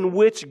way in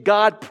which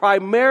God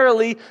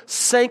primarily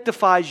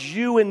sanctifies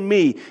you and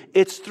me.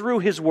 It's through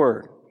His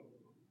Word.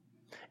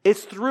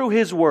 It's through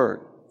His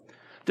Word.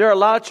 There are a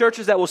lot of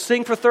churches that will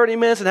sing for 30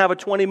 minutes and have a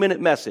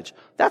 20-minute message.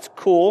 That's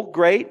cool,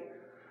 great.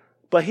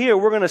 But here,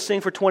 we're going to sing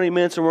for 20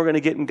 minutes and we're going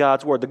to get in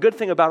God's Word. The good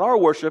thing about our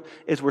worship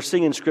is we're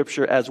singing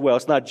Scripture as well.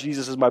 It's not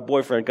Jesus is my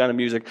boyfriend kind of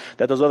music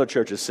that those other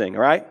churches sing,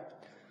 all right?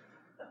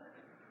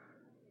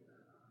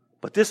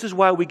 But this is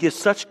why we give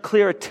such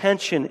clear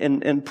attention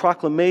and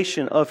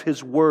proclamation of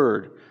His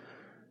Word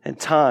and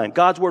time.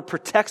 God's Word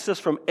protects us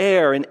from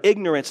error and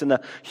ignorance and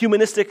the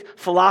humanistic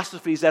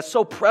philosophies that's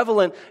so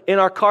prevalent in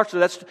our culture.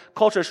 That's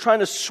culture is trying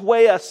to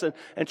sway us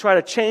and try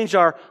to change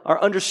our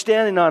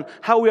understanding on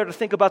how we are to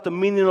think about the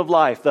meaning of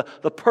life, the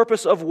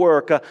purpose of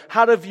work,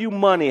 how to view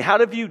money, how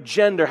to view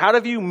gender, how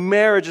to view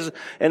marriages,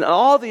 and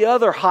all the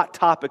other hot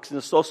topics and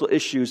the social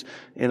issues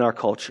in our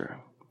culture.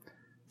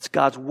 It's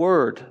God's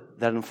Word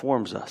that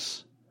informs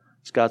us.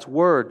 It's God's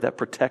Word that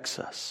protects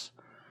us.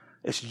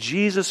 It's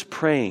Jesus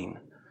praying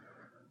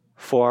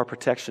for our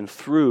protection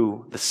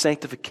through the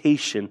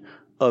sanctification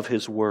of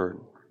His Word.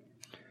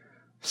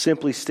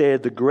 Simply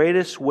stated, the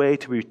greatest way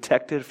to be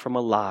protected from a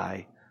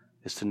lie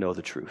is to know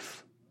the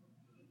truth.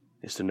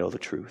 Is to know the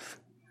truth.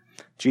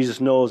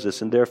 Jesus knows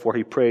this, and therefore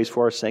He prays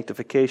for our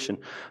sanctification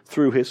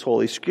through His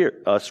holy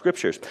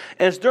Scriptures.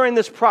 And it's during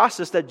this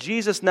process that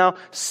Jesus now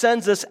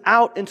sends us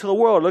out into the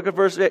world. Look at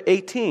verse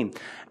 18.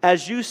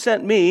 As you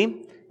sent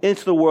me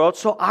into the world,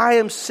 so I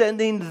am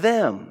sending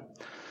them.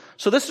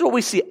 So this is what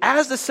we see.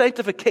 As the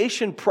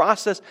sanctification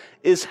process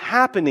is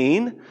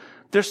happening,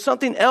 there's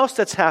something else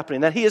that's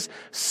happening, that He is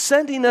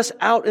sending us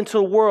out into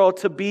the world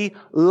to be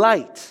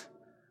light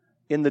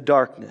in the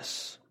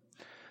darkness.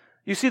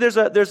 You see, there's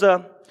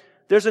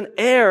an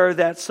error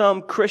that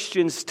some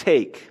Christians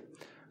take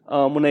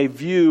when they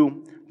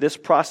view this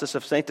process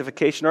of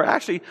sanctification, or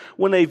actually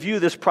when they view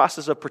this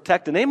process of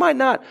protecting. They might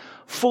not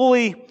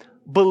fully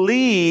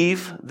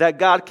believe that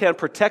God can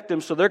protect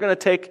them, so they're going to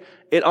take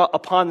it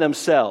upon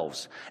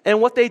themselves.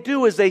 And what they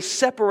do is they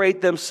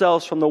separate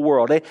themselves from the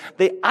world.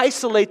 They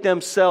isolate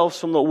themselves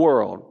from the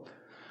world.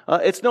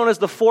 It's known as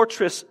the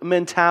fortress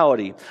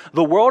mentality.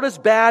 The world is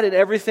bad and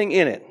everything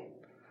in it.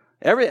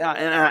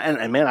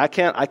 Man, I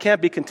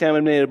can't be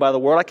contaminated by the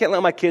world. I can't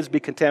let my kids be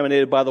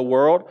contaminated by the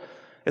world.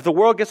 If the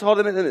world gets a hold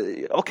of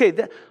it,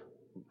 okay,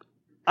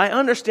 I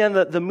understand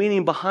the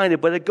meaning behind it,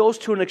 but it goes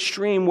to an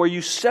extreme where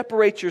you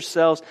separate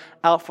yourselves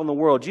out from the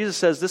world. Jesus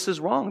says, this is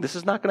wrong. This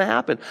is not going to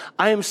happen.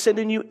 I am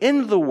sending you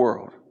into the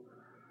world.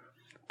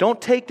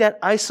 Don't take that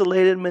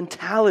isolated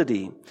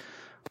mentality.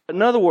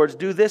 In other words,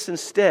 do this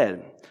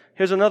instead.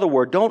 Here's another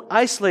word. Don't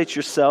isolate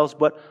yourselves,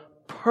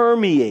 but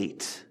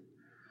permeate.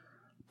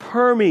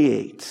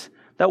 Permeate.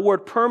 That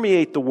word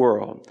permeate the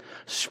world.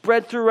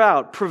 Spread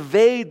throughout.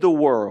 Pervade the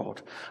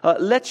world.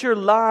 Let your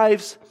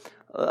lives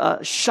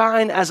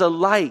shine as a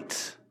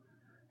light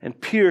and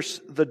pierce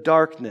the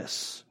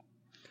darkness.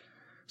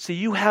 See,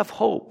 you have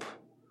hope.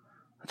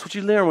 That's what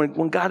you learn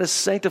when God is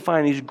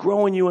sanctifying, He's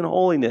growing you in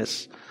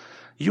holiness.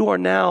 You are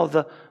now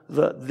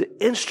the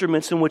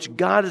instruments in which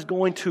God is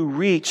going to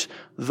reach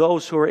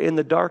those who are in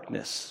the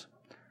darkness.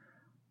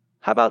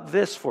 How about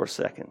this for a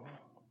second?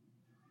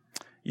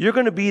 You're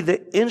going to be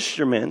the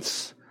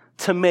instruments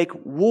to make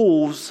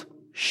wolves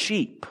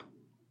sheep.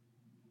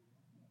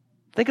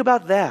 Think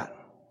about that.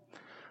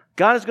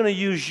 God is going to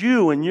use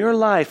you in your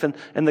life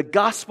and the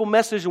gospel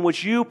message in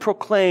which you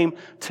proclaim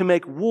to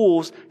make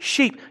wolves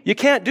sheep. You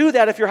can't do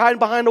that if you're hiding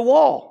behind a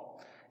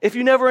wall. If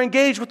you never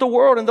engage with the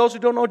world and those who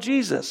don't know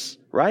Jesus,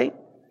 right?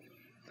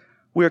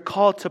 We are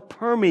called to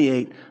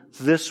permeate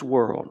this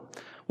world,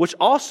 which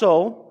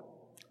also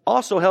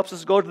helps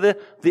us go to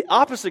the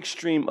opposite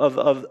extreme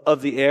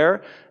of the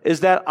air, is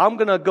that I'm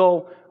going to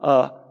go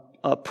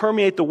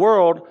permeate the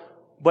world,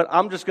 but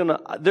I'm just going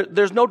to,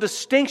 there's no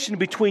distinction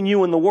between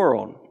you and the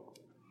world.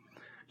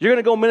 You're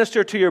going to go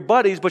minister to your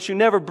buddies, but you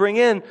never bring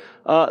in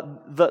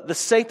the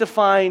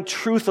sanctifying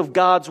truth of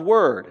God's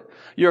Word.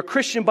 You're a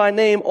Christian by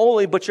name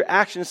only, but your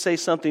actions say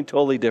something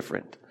totally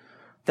different.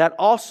 That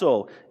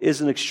also is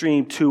an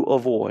extreme to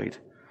avoid.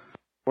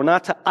 We're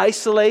not to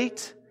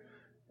isolate,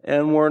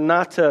 and we're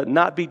not to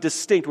not be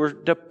distinct. We're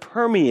to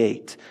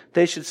permeate.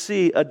 They should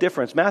see a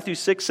difference. Matthew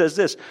 6 says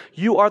this,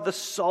 you are the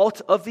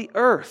salt of the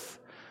earth.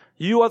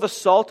 You are the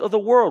salt of the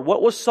world.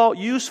 What was salt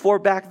used for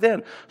back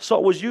then?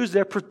 Salt was used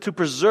there to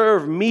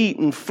preserve meat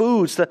and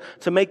foods,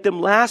 to make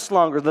them last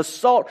longer. The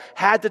salt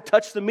had to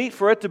touch the meat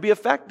for it to be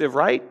effective,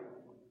 right?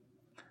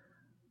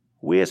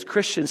 We as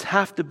Christians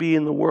have to be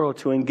in the world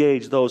to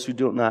engage those who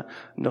do not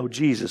know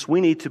Jesus. We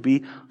need to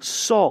be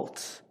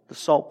salt. The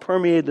salt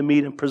permeated the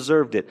meat and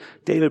preserved it.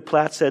 David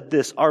Platt said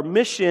this, our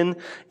mission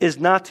is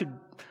not to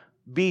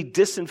be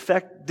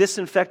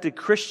disinfected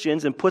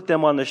Christians and put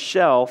them on the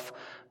shelf,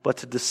 but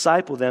to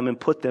disciple them and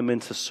put them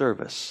into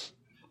service.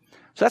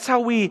 So that's how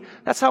we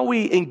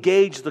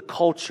engage the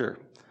culture.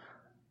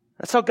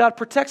 That's how God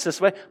protects us,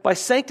 by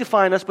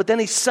sanctifying us, but then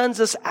He sends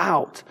us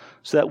out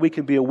so that we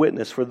can be a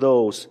witness for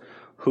those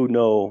who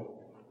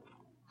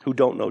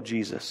don't know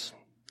Jesus.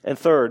 And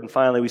third, and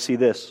finally, we see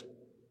this.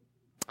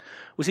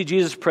 We see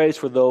Jesus prays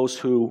for those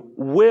who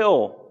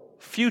will,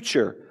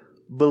 future,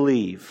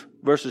 believe.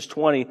 Verses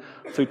 20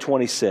 through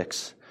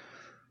 26.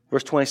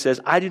 Verse 20 says,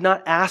 I do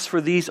not ask for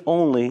these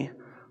only,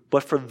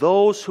 but for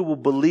those who will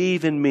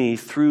believe in me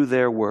through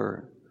their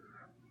word.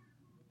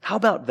 How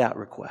about that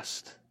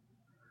request?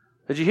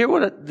 Did you hear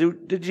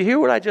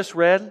what I just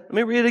read? Let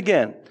me read it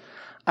again.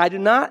 I do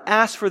not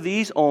ask for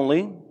these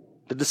only,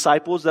 the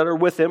disciples that are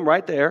with him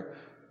right there,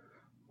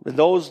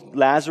 those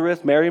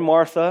Lazarus, Mary,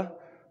 Martha,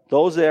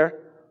 those there,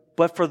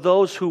 but for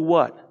those who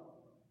what?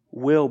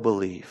 Will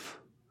believe.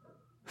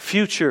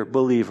 Future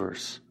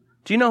believers.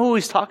 Do you know who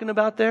he's talking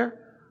about there?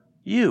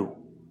 You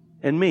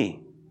and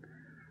me.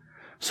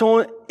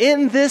 So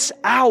in this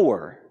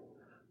hour,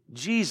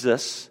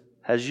 Jesus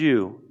has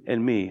you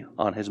and me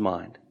on his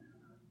mind,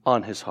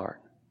 on his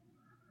heart.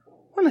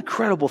 What an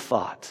incredible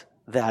thought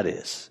that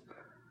is.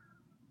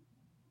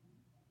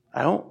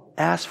 I don't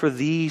ask for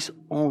these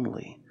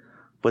only,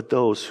 but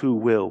those who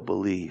will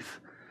believe.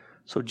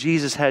 So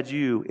Jesus had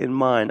you in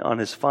mind on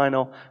his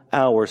final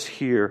hours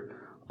here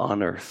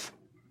on earth.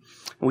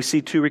 And we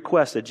see two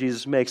requests that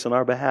Jesus makes on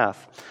our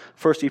behalf.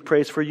 First, he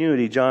prays for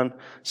unity, John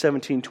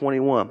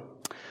 17:21.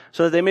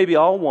 So that they may be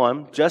all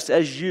one, just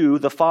as you,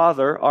 the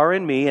Father, are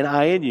in me and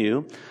I in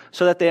you,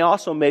 so that they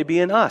also may be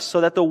in us, so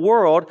that the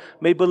world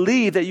may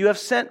believe that you have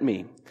sent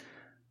me.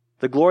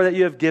 The glory that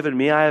you have given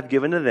me, I have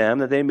given to them,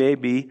 that they may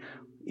be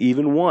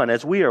even one,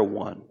 as we are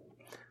one.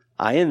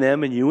 I in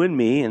them and you in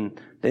me, and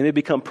they may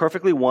become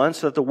perfectly one,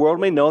 so that the world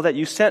may know that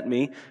you sent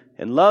me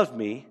and loved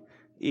me,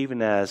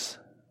 even as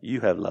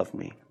you have loved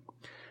me.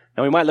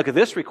 Now we might look at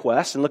this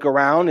request and look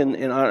around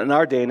in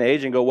our day and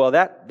age and go, well,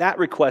 that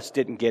request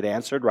didn't get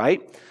answered,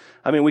 right?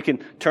 I mean, we can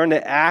turn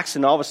to Acts,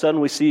 and all of a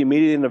sudden we see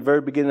immediately in the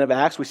very beginning of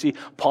Acts, we see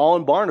Paul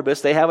and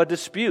Barnabas, they have a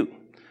dispute.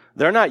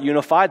 They're not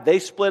unified, they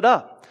split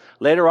up.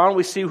 Later on,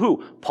 we see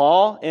who?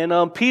 Paul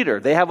and Peter.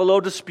 They have a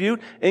little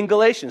dispute in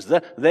Galatians.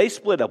 They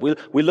split up.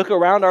 We look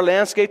around our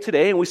landscape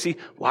today and we see,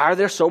 why are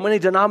there so many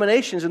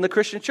denominations in the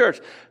Christian church?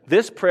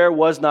 This prayer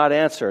was not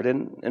answered.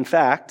 And in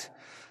fact,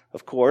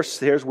 of course,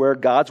 here's where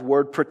God's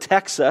Word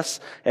protects us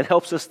and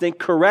helps us think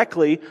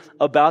correctly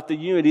about the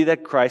unity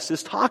that Christ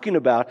is talking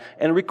about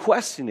and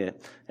requesting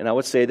it. And I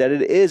would say that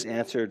it is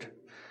answered.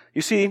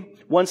 You see,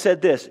 one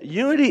said this,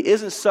 unity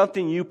isn't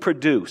something you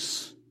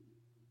produce.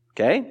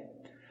 Okay?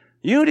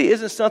 Unity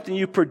isn't something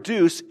you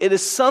produce. It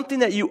is something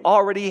that you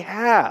already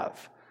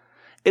have.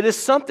 It is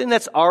something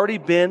that's already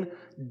been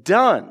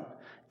done.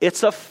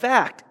 It's a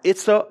fact.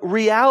 It's a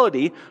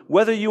reality.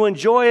 Whether you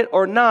enjoy it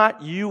or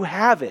not, you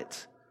have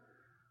it.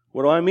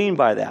 What do I mean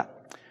by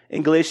that?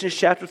 In Galatians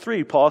chapter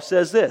 3, Paul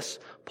says this.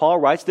 Paul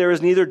writes, there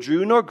is neither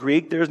Jew nor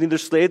Greek, there is neither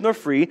slave nor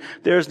free,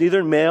 there is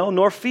neither male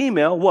nor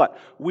female. What?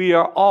 We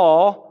are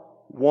all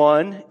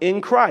one in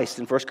Christ.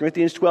 In 1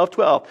 Corinthians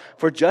 12:12.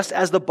 For just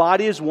as the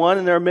body is one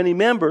and there are many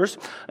members,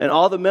 and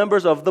all the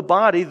members of the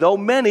body, though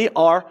many,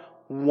 are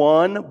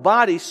one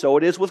body, so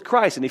it is with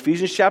Christ. In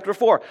Ephesians chapter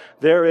 4,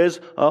 there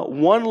is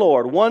one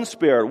Lord, one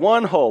Spirit,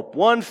 one hope,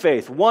 one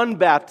faith, one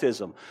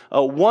baptism,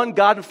 one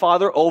God and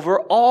Father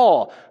over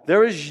all.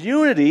 There is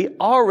unity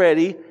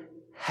already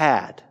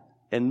had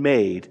and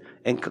made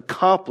and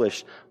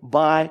accomplished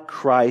by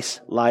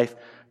Christ's life,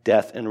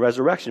 death, and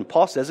resurrection.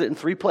 Paul says it in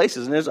 3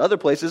 places, and there's other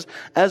places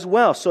as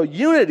well. So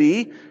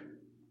unity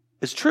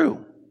is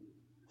true.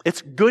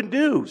 It's good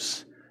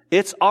news.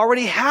 It's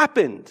already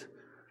happened.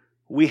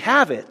 We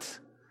have it.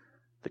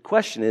 The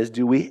question is,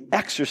 do we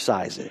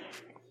exercise it?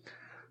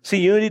 See,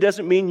 unity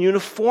doesn't mean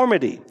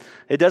uniformity.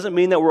 It doesn't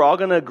mean that we're all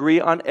going to agree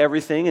on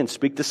everything and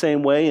speak the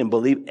same way and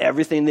believe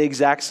everything the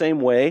exact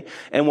same way.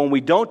 And when we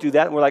don't do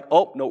that, we're like,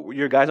 oh, no,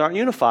 your guys aren't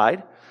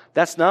unified.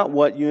 That's not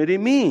what unity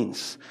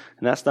means.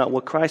 And that's not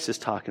what Christ is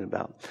talking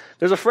about.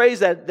 There's a phrase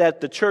that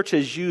the church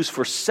has used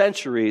for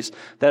centuries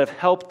that have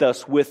helped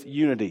us with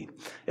unity.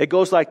 It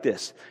goes like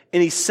this.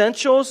 In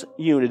essentials,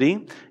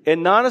 unity.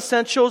 In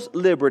non-essentials,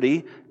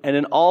 liberty. And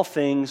in all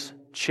things,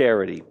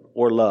 charity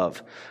or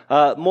love.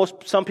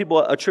 Some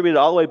people attribute it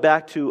all the way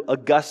back to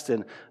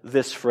Augustine,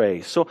 this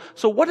phrase. So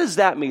what does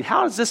that mean?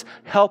 How does this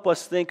help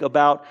us think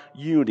about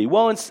unity?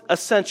 Well, in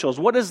essentials,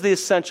 what is the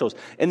essentials?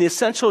 In the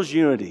essentials,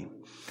 unity.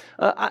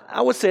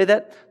 I would say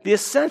that the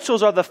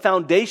essentials are the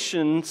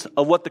foundations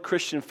of what the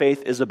Christian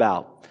faith is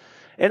about.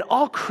 And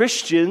all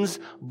Christians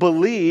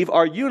believe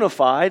are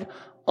unified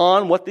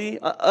on what the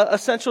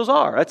essentials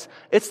are.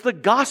 It's the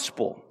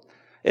gospel.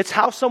 It's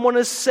how someone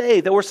is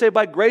saved, that we're saved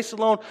by grace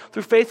alone,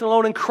 through faith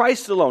alone, in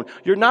Christ alone.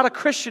 You're not a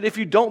Christian if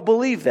you don't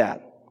believe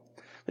that.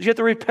 That you have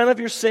to repent of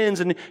your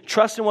sins and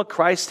trust in what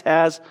Christ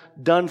has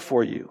done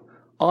for you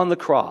on the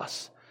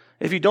cross.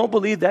 If you don't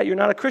believe that, you're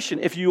not a Christian.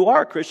 If you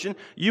are a Christian,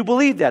 you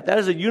believe that. That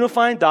is a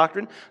unifying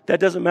doctrine. That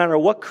doesn't matter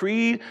what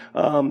creed,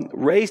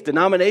 race,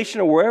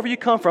 denomination, or wherever you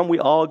come from, we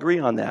all agree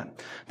on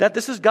that. That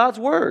this is God's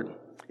Word.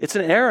 It's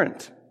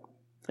inerrant.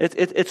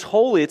 It's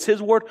holy. It's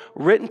His Word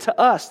written to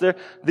us.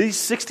 These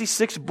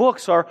 66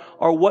 books are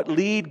what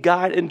lead,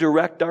 guide, and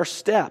direct our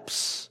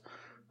steps.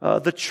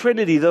 The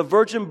Trinity, the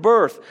virgin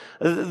birth.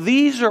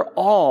 These are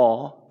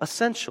all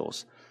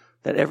essentials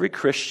that every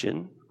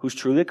Christian who's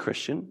truly a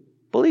Christian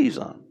believes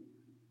on.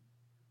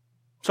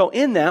 So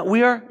in that,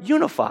 we are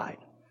unified.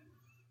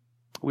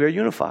 We are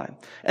unified.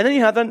 And then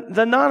you have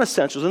the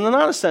non-essentials. And the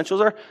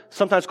non-essentials are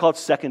sometimes called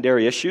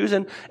secondary issues.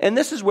 And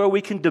this is where we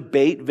can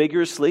debate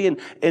vigorously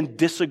and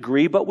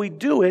disagree, but we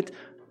do it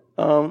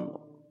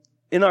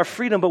in our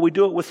freedom, but we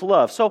do it with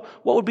love. So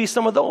what would be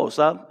some of those?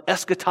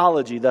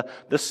 Eschatology,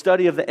 the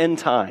study of the end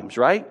times,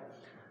 right?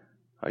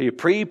 Are you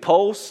pre,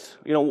 post?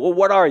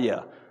 What are you?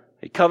 Are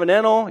you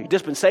covenantal? Are you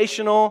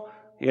dispensational?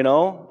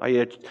 Are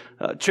you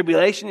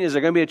tribulation? Is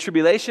there going to be a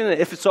tribulation?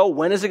 If so,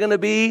 when is it going to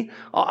be?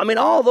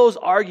 All those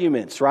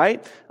arguments,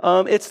 right?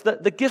 It's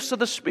the gifts of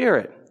the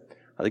Spirit.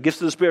 Are the gifts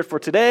of the Spirit for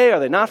today? Are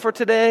they not for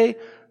today?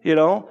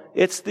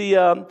 It's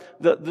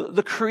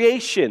the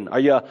creation. Are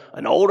you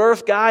an old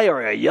earth guy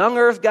or a young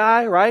earth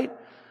guy, right?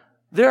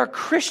 There are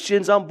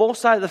Christians on both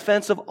sides of the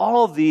fence of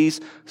all of these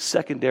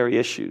secondary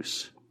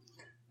issues.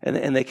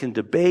 And they can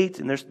debate,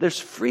 and there's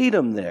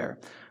freedom there.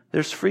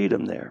 There's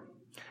freedom there.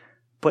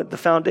 But the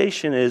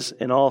foundation is,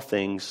 in all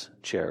things,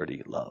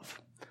 charity, love.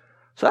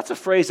 So that's a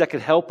phrase that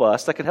could help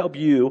us, that could help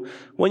you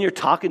when you're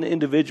talking to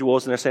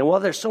individuals and they're saying,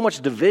 well, there's so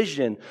much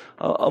division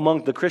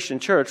among the Christian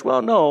church.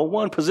 Well, no,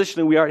 one,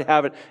 positionally, we already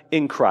have it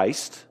in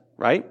Christ,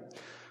 right?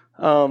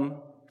 And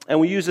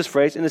we use this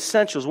phrase in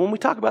essentials. When we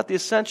talk about the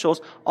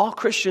essentials, all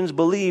Christians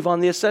believe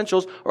on the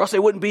essentials, or else they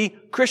wouldn't be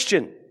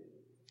Christian.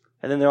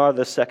 And then there are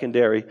the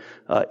secondary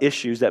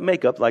issues that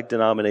make up like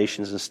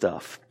denominations and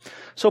stuff.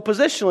 So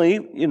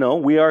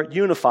positionally, we are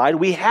unified.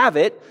 We have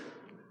it.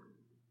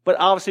 But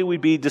obviously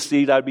we'd be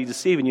deceived. I'd be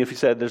deceiving you if you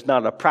said there's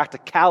not a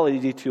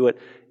practicality to it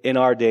in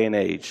our day and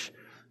age.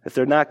 If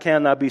there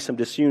cannot be some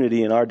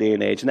disunity in our day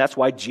and age. And that's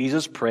why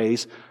Jesus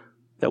prays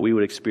that we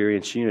would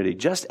experience unity.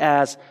 Just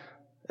as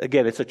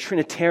again, it's a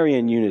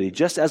Trinitarian unity.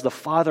 Just as the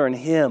Father and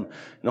Him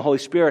and the Holy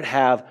Spirit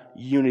have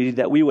unity,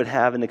 that we would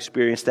have and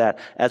experience that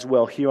as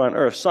well here on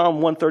earth. Psalm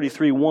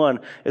 133:1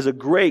 is a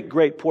great,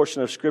 great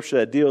portion of Scripture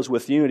that deals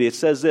with unity. It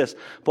says this,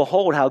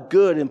 "Behold, how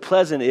good and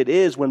pleasant it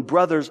is when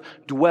brothers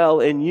dwell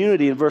in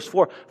unity." In verse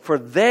 4, For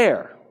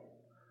there,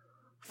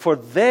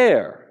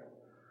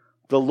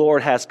 the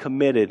Lord has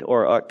committed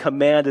or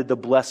commanded the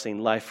blessing,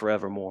 life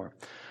forevermore.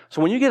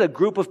 So when you get a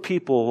group of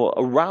people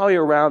who rally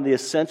around the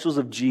essentials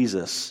of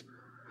Jesus,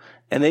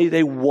 and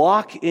they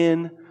walk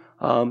in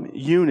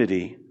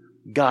unity,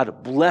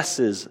 God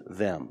blesses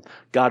them.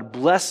 God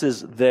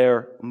blesses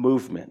their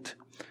movement.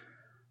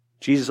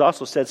 Jesus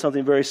also said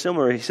something very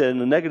similar. He said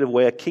in a negative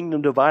way, a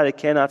kingdom divided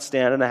cannot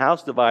stand and a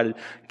house divided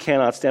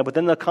cannot stand. But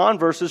then the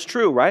converse is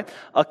true, right?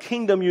 A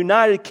kingdom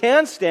united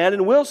can stand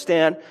and will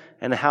stand,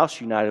 and a house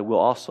united will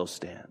also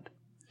stand.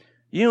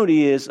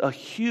 Unity is a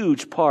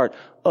huge part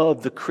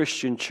of the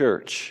Christian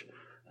church.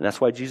 And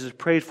that's why Jesus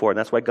prayed for it. And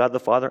that's why God the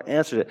Father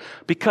answered it.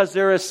 Because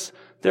there's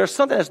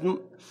something that's,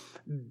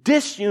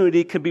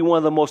 disunity can be one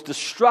of the most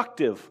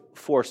destructive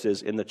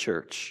forces in the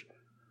church.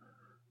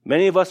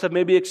 Many of us have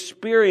maybe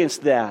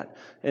experienced that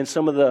in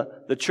some of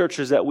the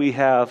churches that we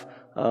have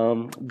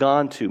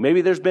gone to.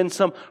 Maybe there's been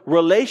some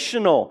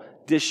relational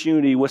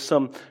disunity with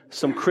some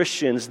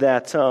Christians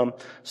that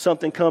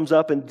something comes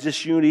up and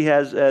disunity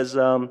has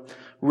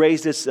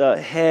raised its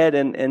head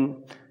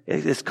and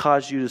it has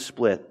caused you to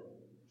split.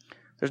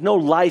 There's no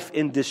life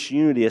in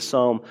disunity, as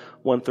Psalm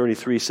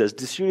 133 says.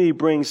 Disunity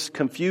brings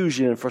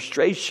confusion and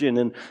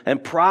frustration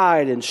and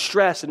pride and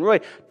stress and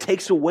really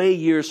takes away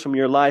years from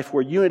your life,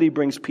 where unity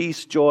brings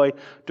peace, joy,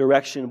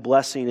 direction,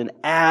 blessing, and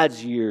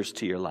adds years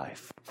to your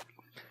life.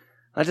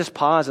 I just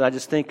pause and I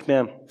just think,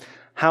 man,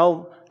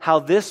 how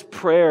this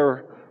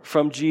prayer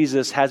from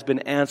Jesus has been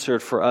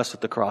answered for us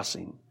at the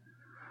Crossing.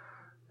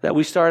 That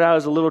we started out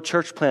as a little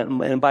church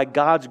plant, and by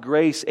God's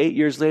grace, 8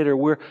 years later,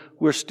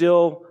 we're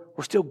still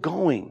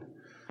going.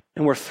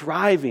 And we're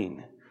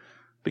thriving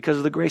because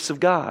of the grace of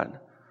God.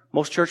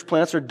 Most church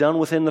plants are done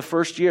within the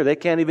first year. They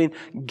can't even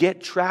get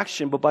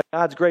traction, but by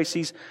God's grace,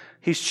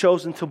 He's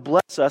chosen to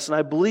bless us. And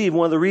I believe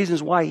one of the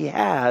reasons why He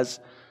has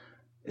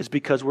is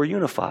because we're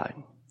unified.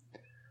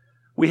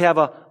 We have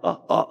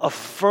a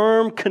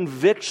firm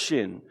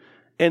conviction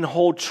and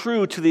hold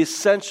true to the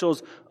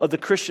essentials of the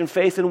Christian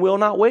faith and will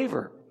not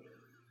waver.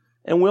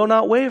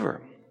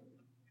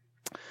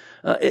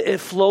 It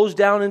flows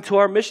down into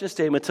our mission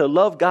statement to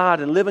love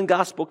God and live in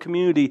gospel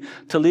community,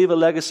 to leave a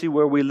legacy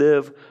where we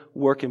live,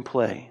 work, and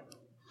play.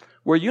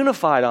 We're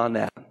unified on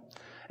that.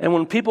 And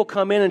when people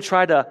come in and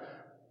try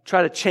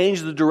to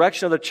change the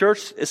direction of the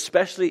church,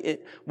 especially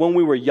when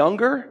we were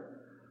younger,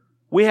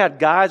 we had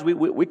guys,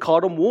 we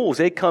called them wolves.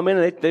 They'd come in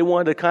and they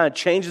wanted to kind of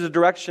change the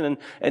direction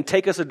and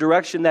take us a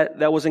direction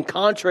that was in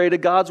contrary to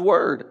God's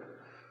word.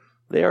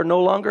 They are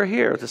no longer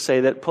here, to say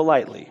that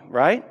politely,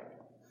 right?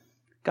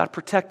 God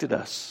protected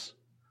us.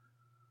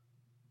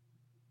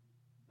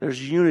 There's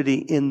unity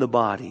in the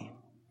body.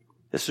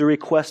 This is a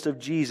request of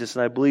Jesus,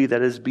 and I believe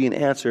that is being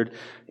answered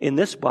in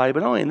this body,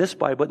 but not only in this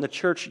body, but in the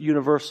church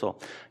universal.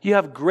 You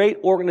have great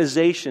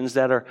organizations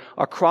that are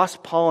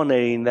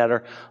cross-pollinating, that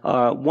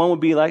are, one would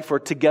be like for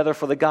Together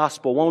for the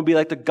Gospel. One would be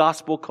like the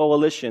Gospel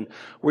Coalition,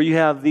 where you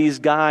have these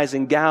guys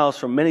and gals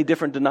from many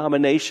different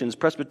denominations,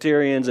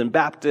 Presbyterians and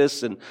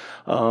Baptists, and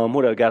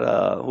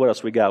what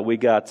else we got? We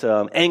got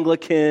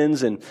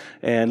Anglicans and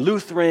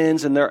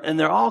Lutherans, and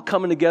they're all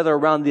coming together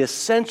around the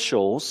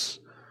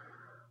essentials.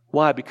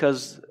 Why?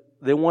 Because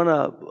they want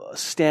to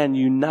stand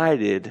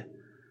united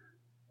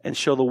and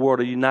show the world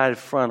a united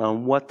front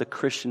on what the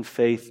Christian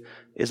faith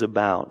is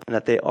about, and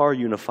that they are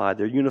unified.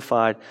 They're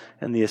unified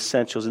in the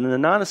essentials. And in the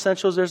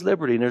non-essentials, there's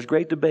liberty, and there's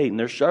great debate, and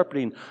there's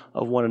sharpening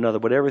of one another,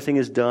 but everything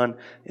is done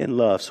in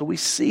love. So we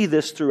see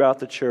this throughout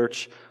the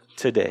church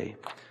today.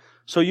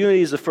 So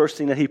unity is the first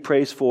thing that He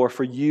prays for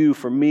you,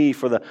 for me,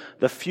 for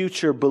the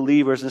future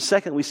believers. And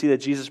second, we see that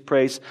Jesus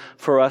prays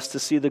for us to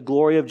see the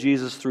glory of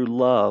Jesus through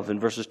love in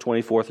verses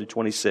 24 through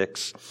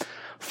 26.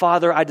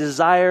 Father, I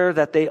desire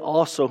that they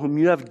also, whom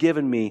you have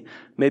given me,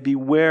 may be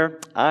where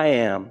I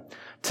am,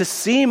 to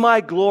see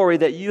my glory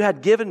that you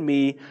had given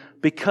me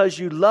because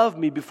you loved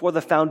me before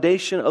the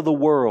foundation of the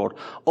world.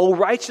 O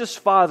righteous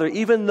Father,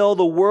 even though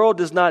the world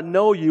does not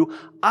know you,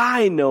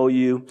 I know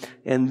you,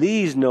 and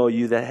these know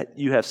you that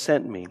you have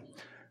sent me.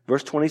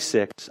 Verse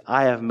 26,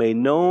 I have made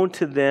known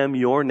to them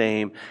your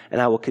name,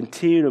 and I will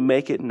continue to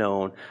make it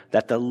known,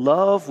 that the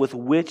love with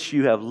which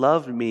you have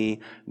loved me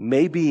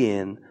may be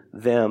in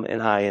them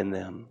and I in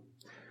them.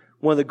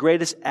 One of the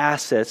greatest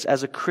assets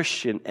as a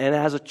Christian and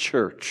as a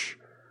church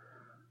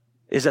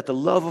is that the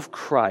love of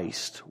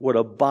Christ would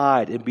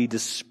abide and be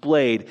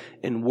displayed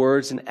in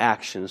words and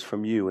actions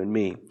from you and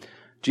me.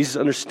 Jesus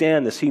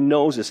understands this. He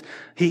knows this.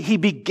 He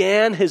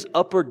began His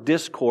upper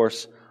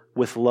discourse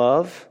with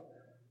love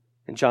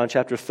in John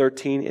chapter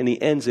 13, and He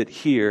ends it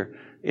here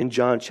in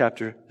John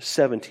chapter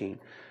 17.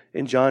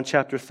 In John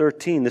chapter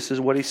 13, this is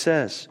what He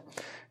says.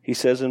 He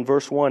says in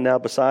verse 1, now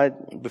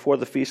before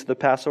the feast of the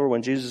Passover,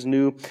 when Jesus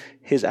knew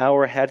his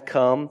hour had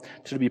come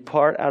to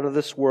depart out of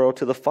this world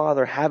to the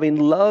Father, having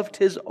loved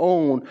his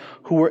own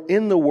who were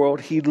in the world,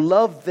 he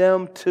loved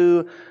them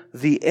to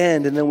the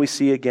end. And then we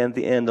see again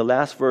the end, the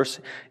last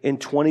verse in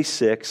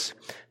 26,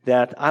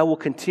 that I will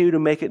continue to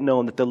make it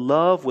known that the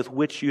love with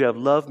which you have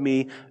loved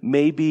me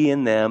may be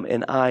in them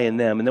and I in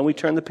them. And then we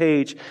turn the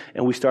page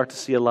and we start to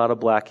see a lot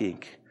of black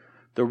ink.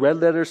 The red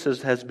letters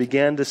has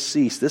began to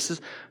cease. This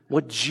is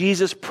what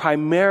Jesus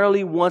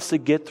primarily wants to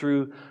get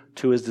through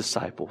to his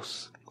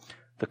disciples.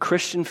 The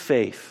Christian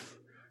faith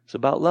is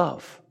about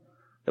love.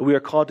 That we are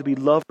called to be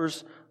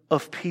lovers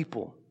of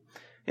people.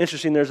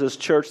 Interesting, there's this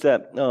church,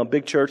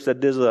 big church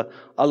that does a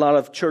lot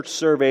of church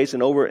surveys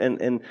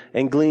and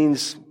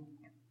gleans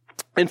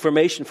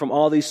information from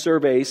all these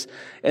surveys.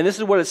 And this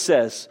is what it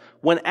says.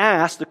 When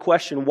asked the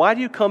question, why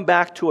do you come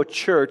back to a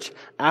church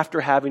after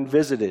having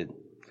visited?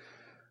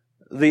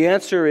 The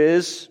answer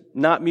is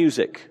not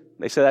music.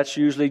 They say that's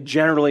usually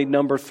generally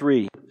number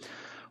 3.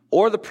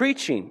 Or the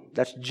preaching.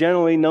 That's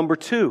generally number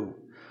 2.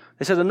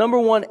 They say the number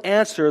 1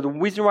 answer, the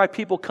reason why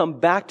people come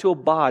back to a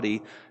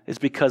body is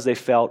because they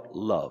felt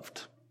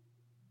loved.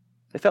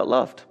 They felt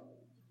loved.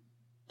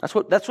 That's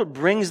what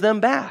brings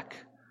them back.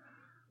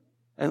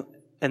 And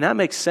that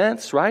makes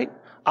sense, right?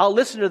 I'll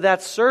listen to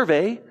that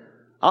survey.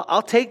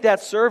 I'll take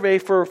that survey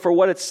for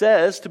what it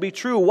says to be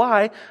true.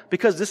 Why?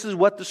 Because this is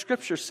what the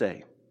scriptures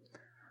say.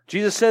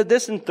 Jesus said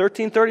this in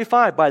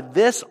 13:35, by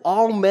this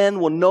all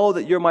men will know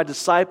that you're my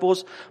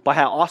disciples, by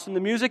how awesome the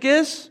music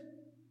is?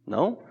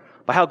 No.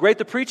 By how great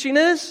the preaching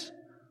is?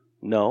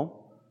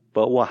 No.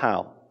 But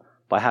how?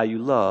 By how you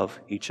love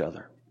each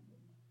other.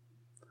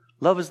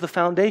 Love is the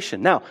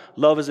foundation. Now,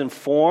 love is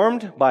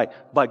informed by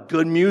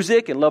good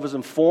music, and love is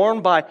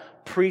informed by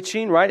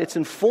preaching, right? It's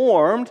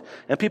informed,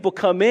 and people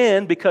come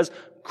in because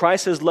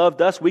Christ has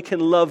loved us. We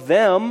can love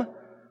them.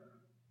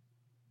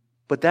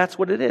 But that's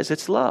what it is.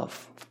 It's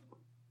love.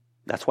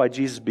 That's why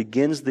Jesus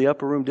begins the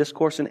upper room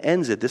discourse and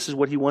ends it. This is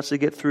what he wants to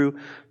get through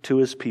to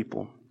his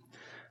people.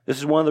 This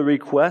is one of the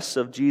requests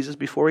of Jesus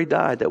before he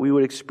died, that we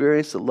would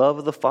experience the love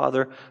of the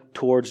Father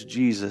towards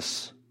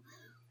Jesus.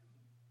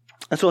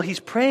 And so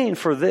he's praying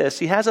for this.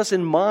 He has us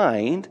in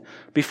mind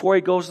before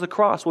he goes to the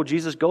cross. Well,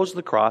 Jesus goes to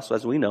the cross,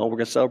 as we know. We're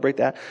going to celebrate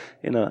that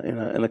in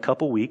a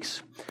couple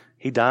weeks.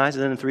 He dies,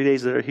 and then 3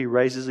 days later he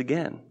rises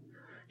again.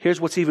 Here's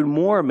what's even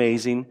more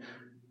amazing,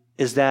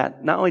 is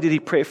that not only did he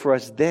pray for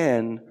us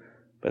then,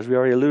 but as we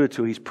already alluded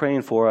to, he's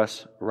praying for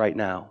us right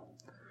now.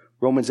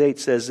 Romans 8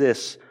 says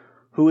this,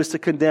 who is to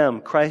condemn?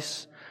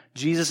 Christ,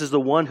 Jesus is the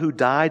one who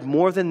died,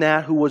 more than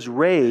that, who was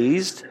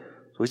raised,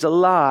 so he's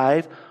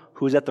alive,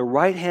 who is at the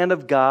right hand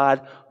of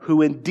God,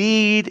 who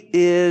indeed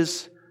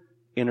is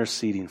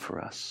interceding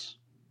for us.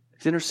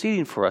 He's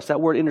interceding for us.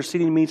 That word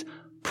interceding means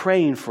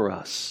praying for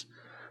us.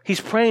 He's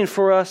praying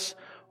for us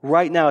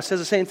right now. It says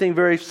the same thing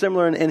very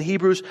similar in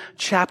Hebrews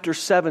chapter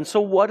 7.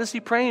 So what is he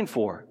praying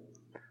for?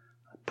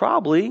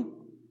 Probably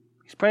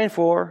he's praying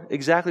for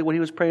exactly what he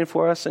was praying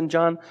for us in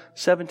John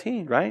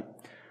 17, right?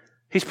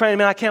 He's praying,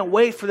 man, I can't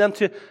wait for them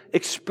to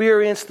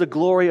experience the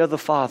glory of the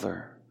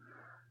Father.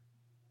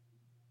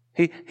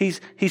 He's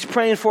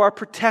praying for our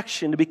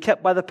protection, to be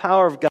kept by the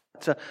power of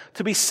God,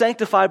 to be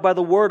sanctified by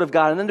the Word of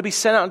God, and then to be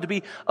sent out and to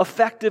be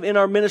effective in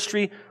our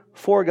ministry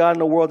for God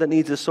in a world that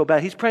needs us so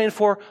bad. He's praying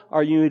for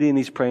our unity, and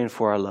he's praying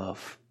for our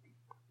love.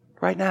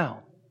 Right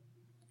now.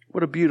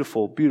 What a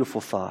beautiful,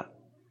 beautiful thought.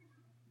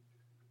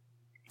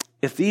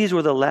 If these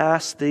were the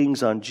last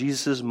things on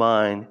Jesus'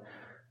 mind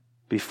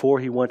before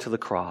he went to the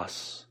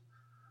cross,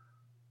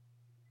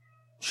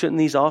 shouldn't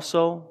these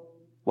also,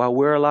 while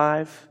we're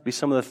alive, be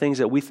some of the things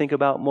that we think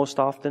about most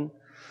often?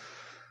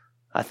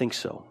 I think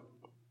so.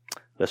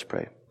 Let's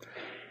pray.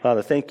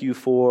 Father, thank you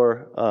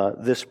for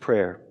this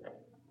prayer.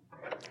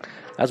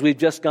 As we've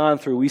just gone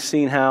through, we've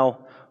seen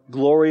how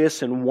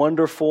glorious and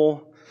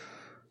wonderful,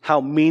 how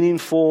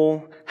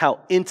meaningful, how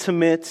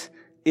intimate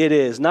it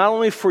is, not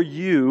only for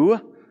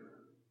you,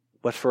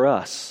 but for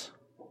us.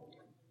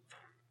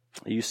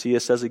 You see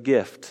us as a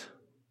gift.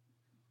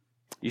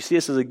 You see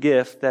us as a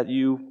gift that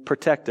you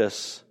protect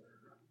us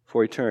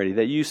for eternity,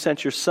 that you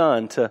sent your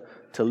Son to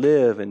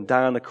live and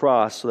die on the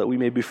cross so that we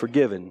may be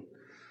forgiven.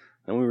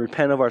 And we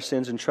repent of our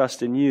sins and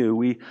trust in you.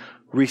 We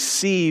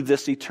receive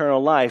this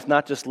eternal life,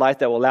 not just life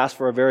that will last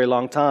for a very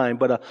long time,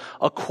 but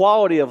a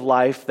quality of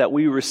life that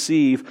we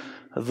receive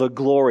the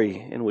glory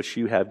in which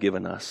you have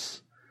given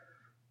us.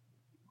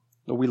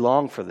 We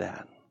long for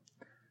that.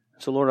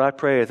 So Lord, I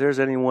pray if there's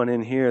anyone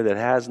in here that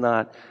has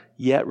not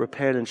yet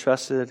repented and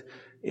trusted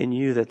in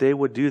you, that they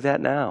would do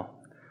that now.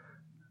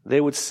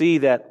 They would see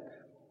that,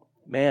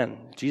 man,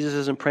 Jesus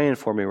isn't praying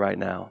for me right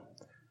now.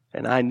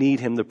 And I need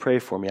him to pray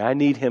for me. I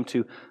need him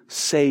to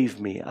save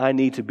me. I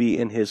need to be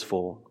in his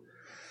fold.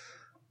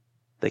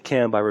 They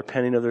can by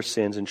repenting of their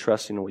sins and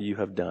trusting in what you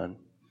have done.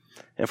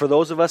 And for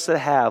those of us that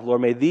have,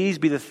 Lord, may these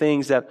be the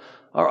things that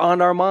are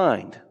on our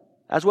mind,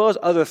 as well as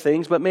other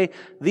things, but may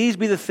these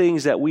be the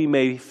things that we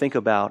may think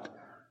about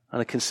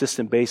on a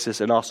consistent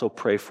basis and also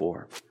pray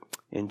for.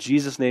 In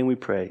Jesus' name we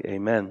pray.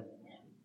 Amen.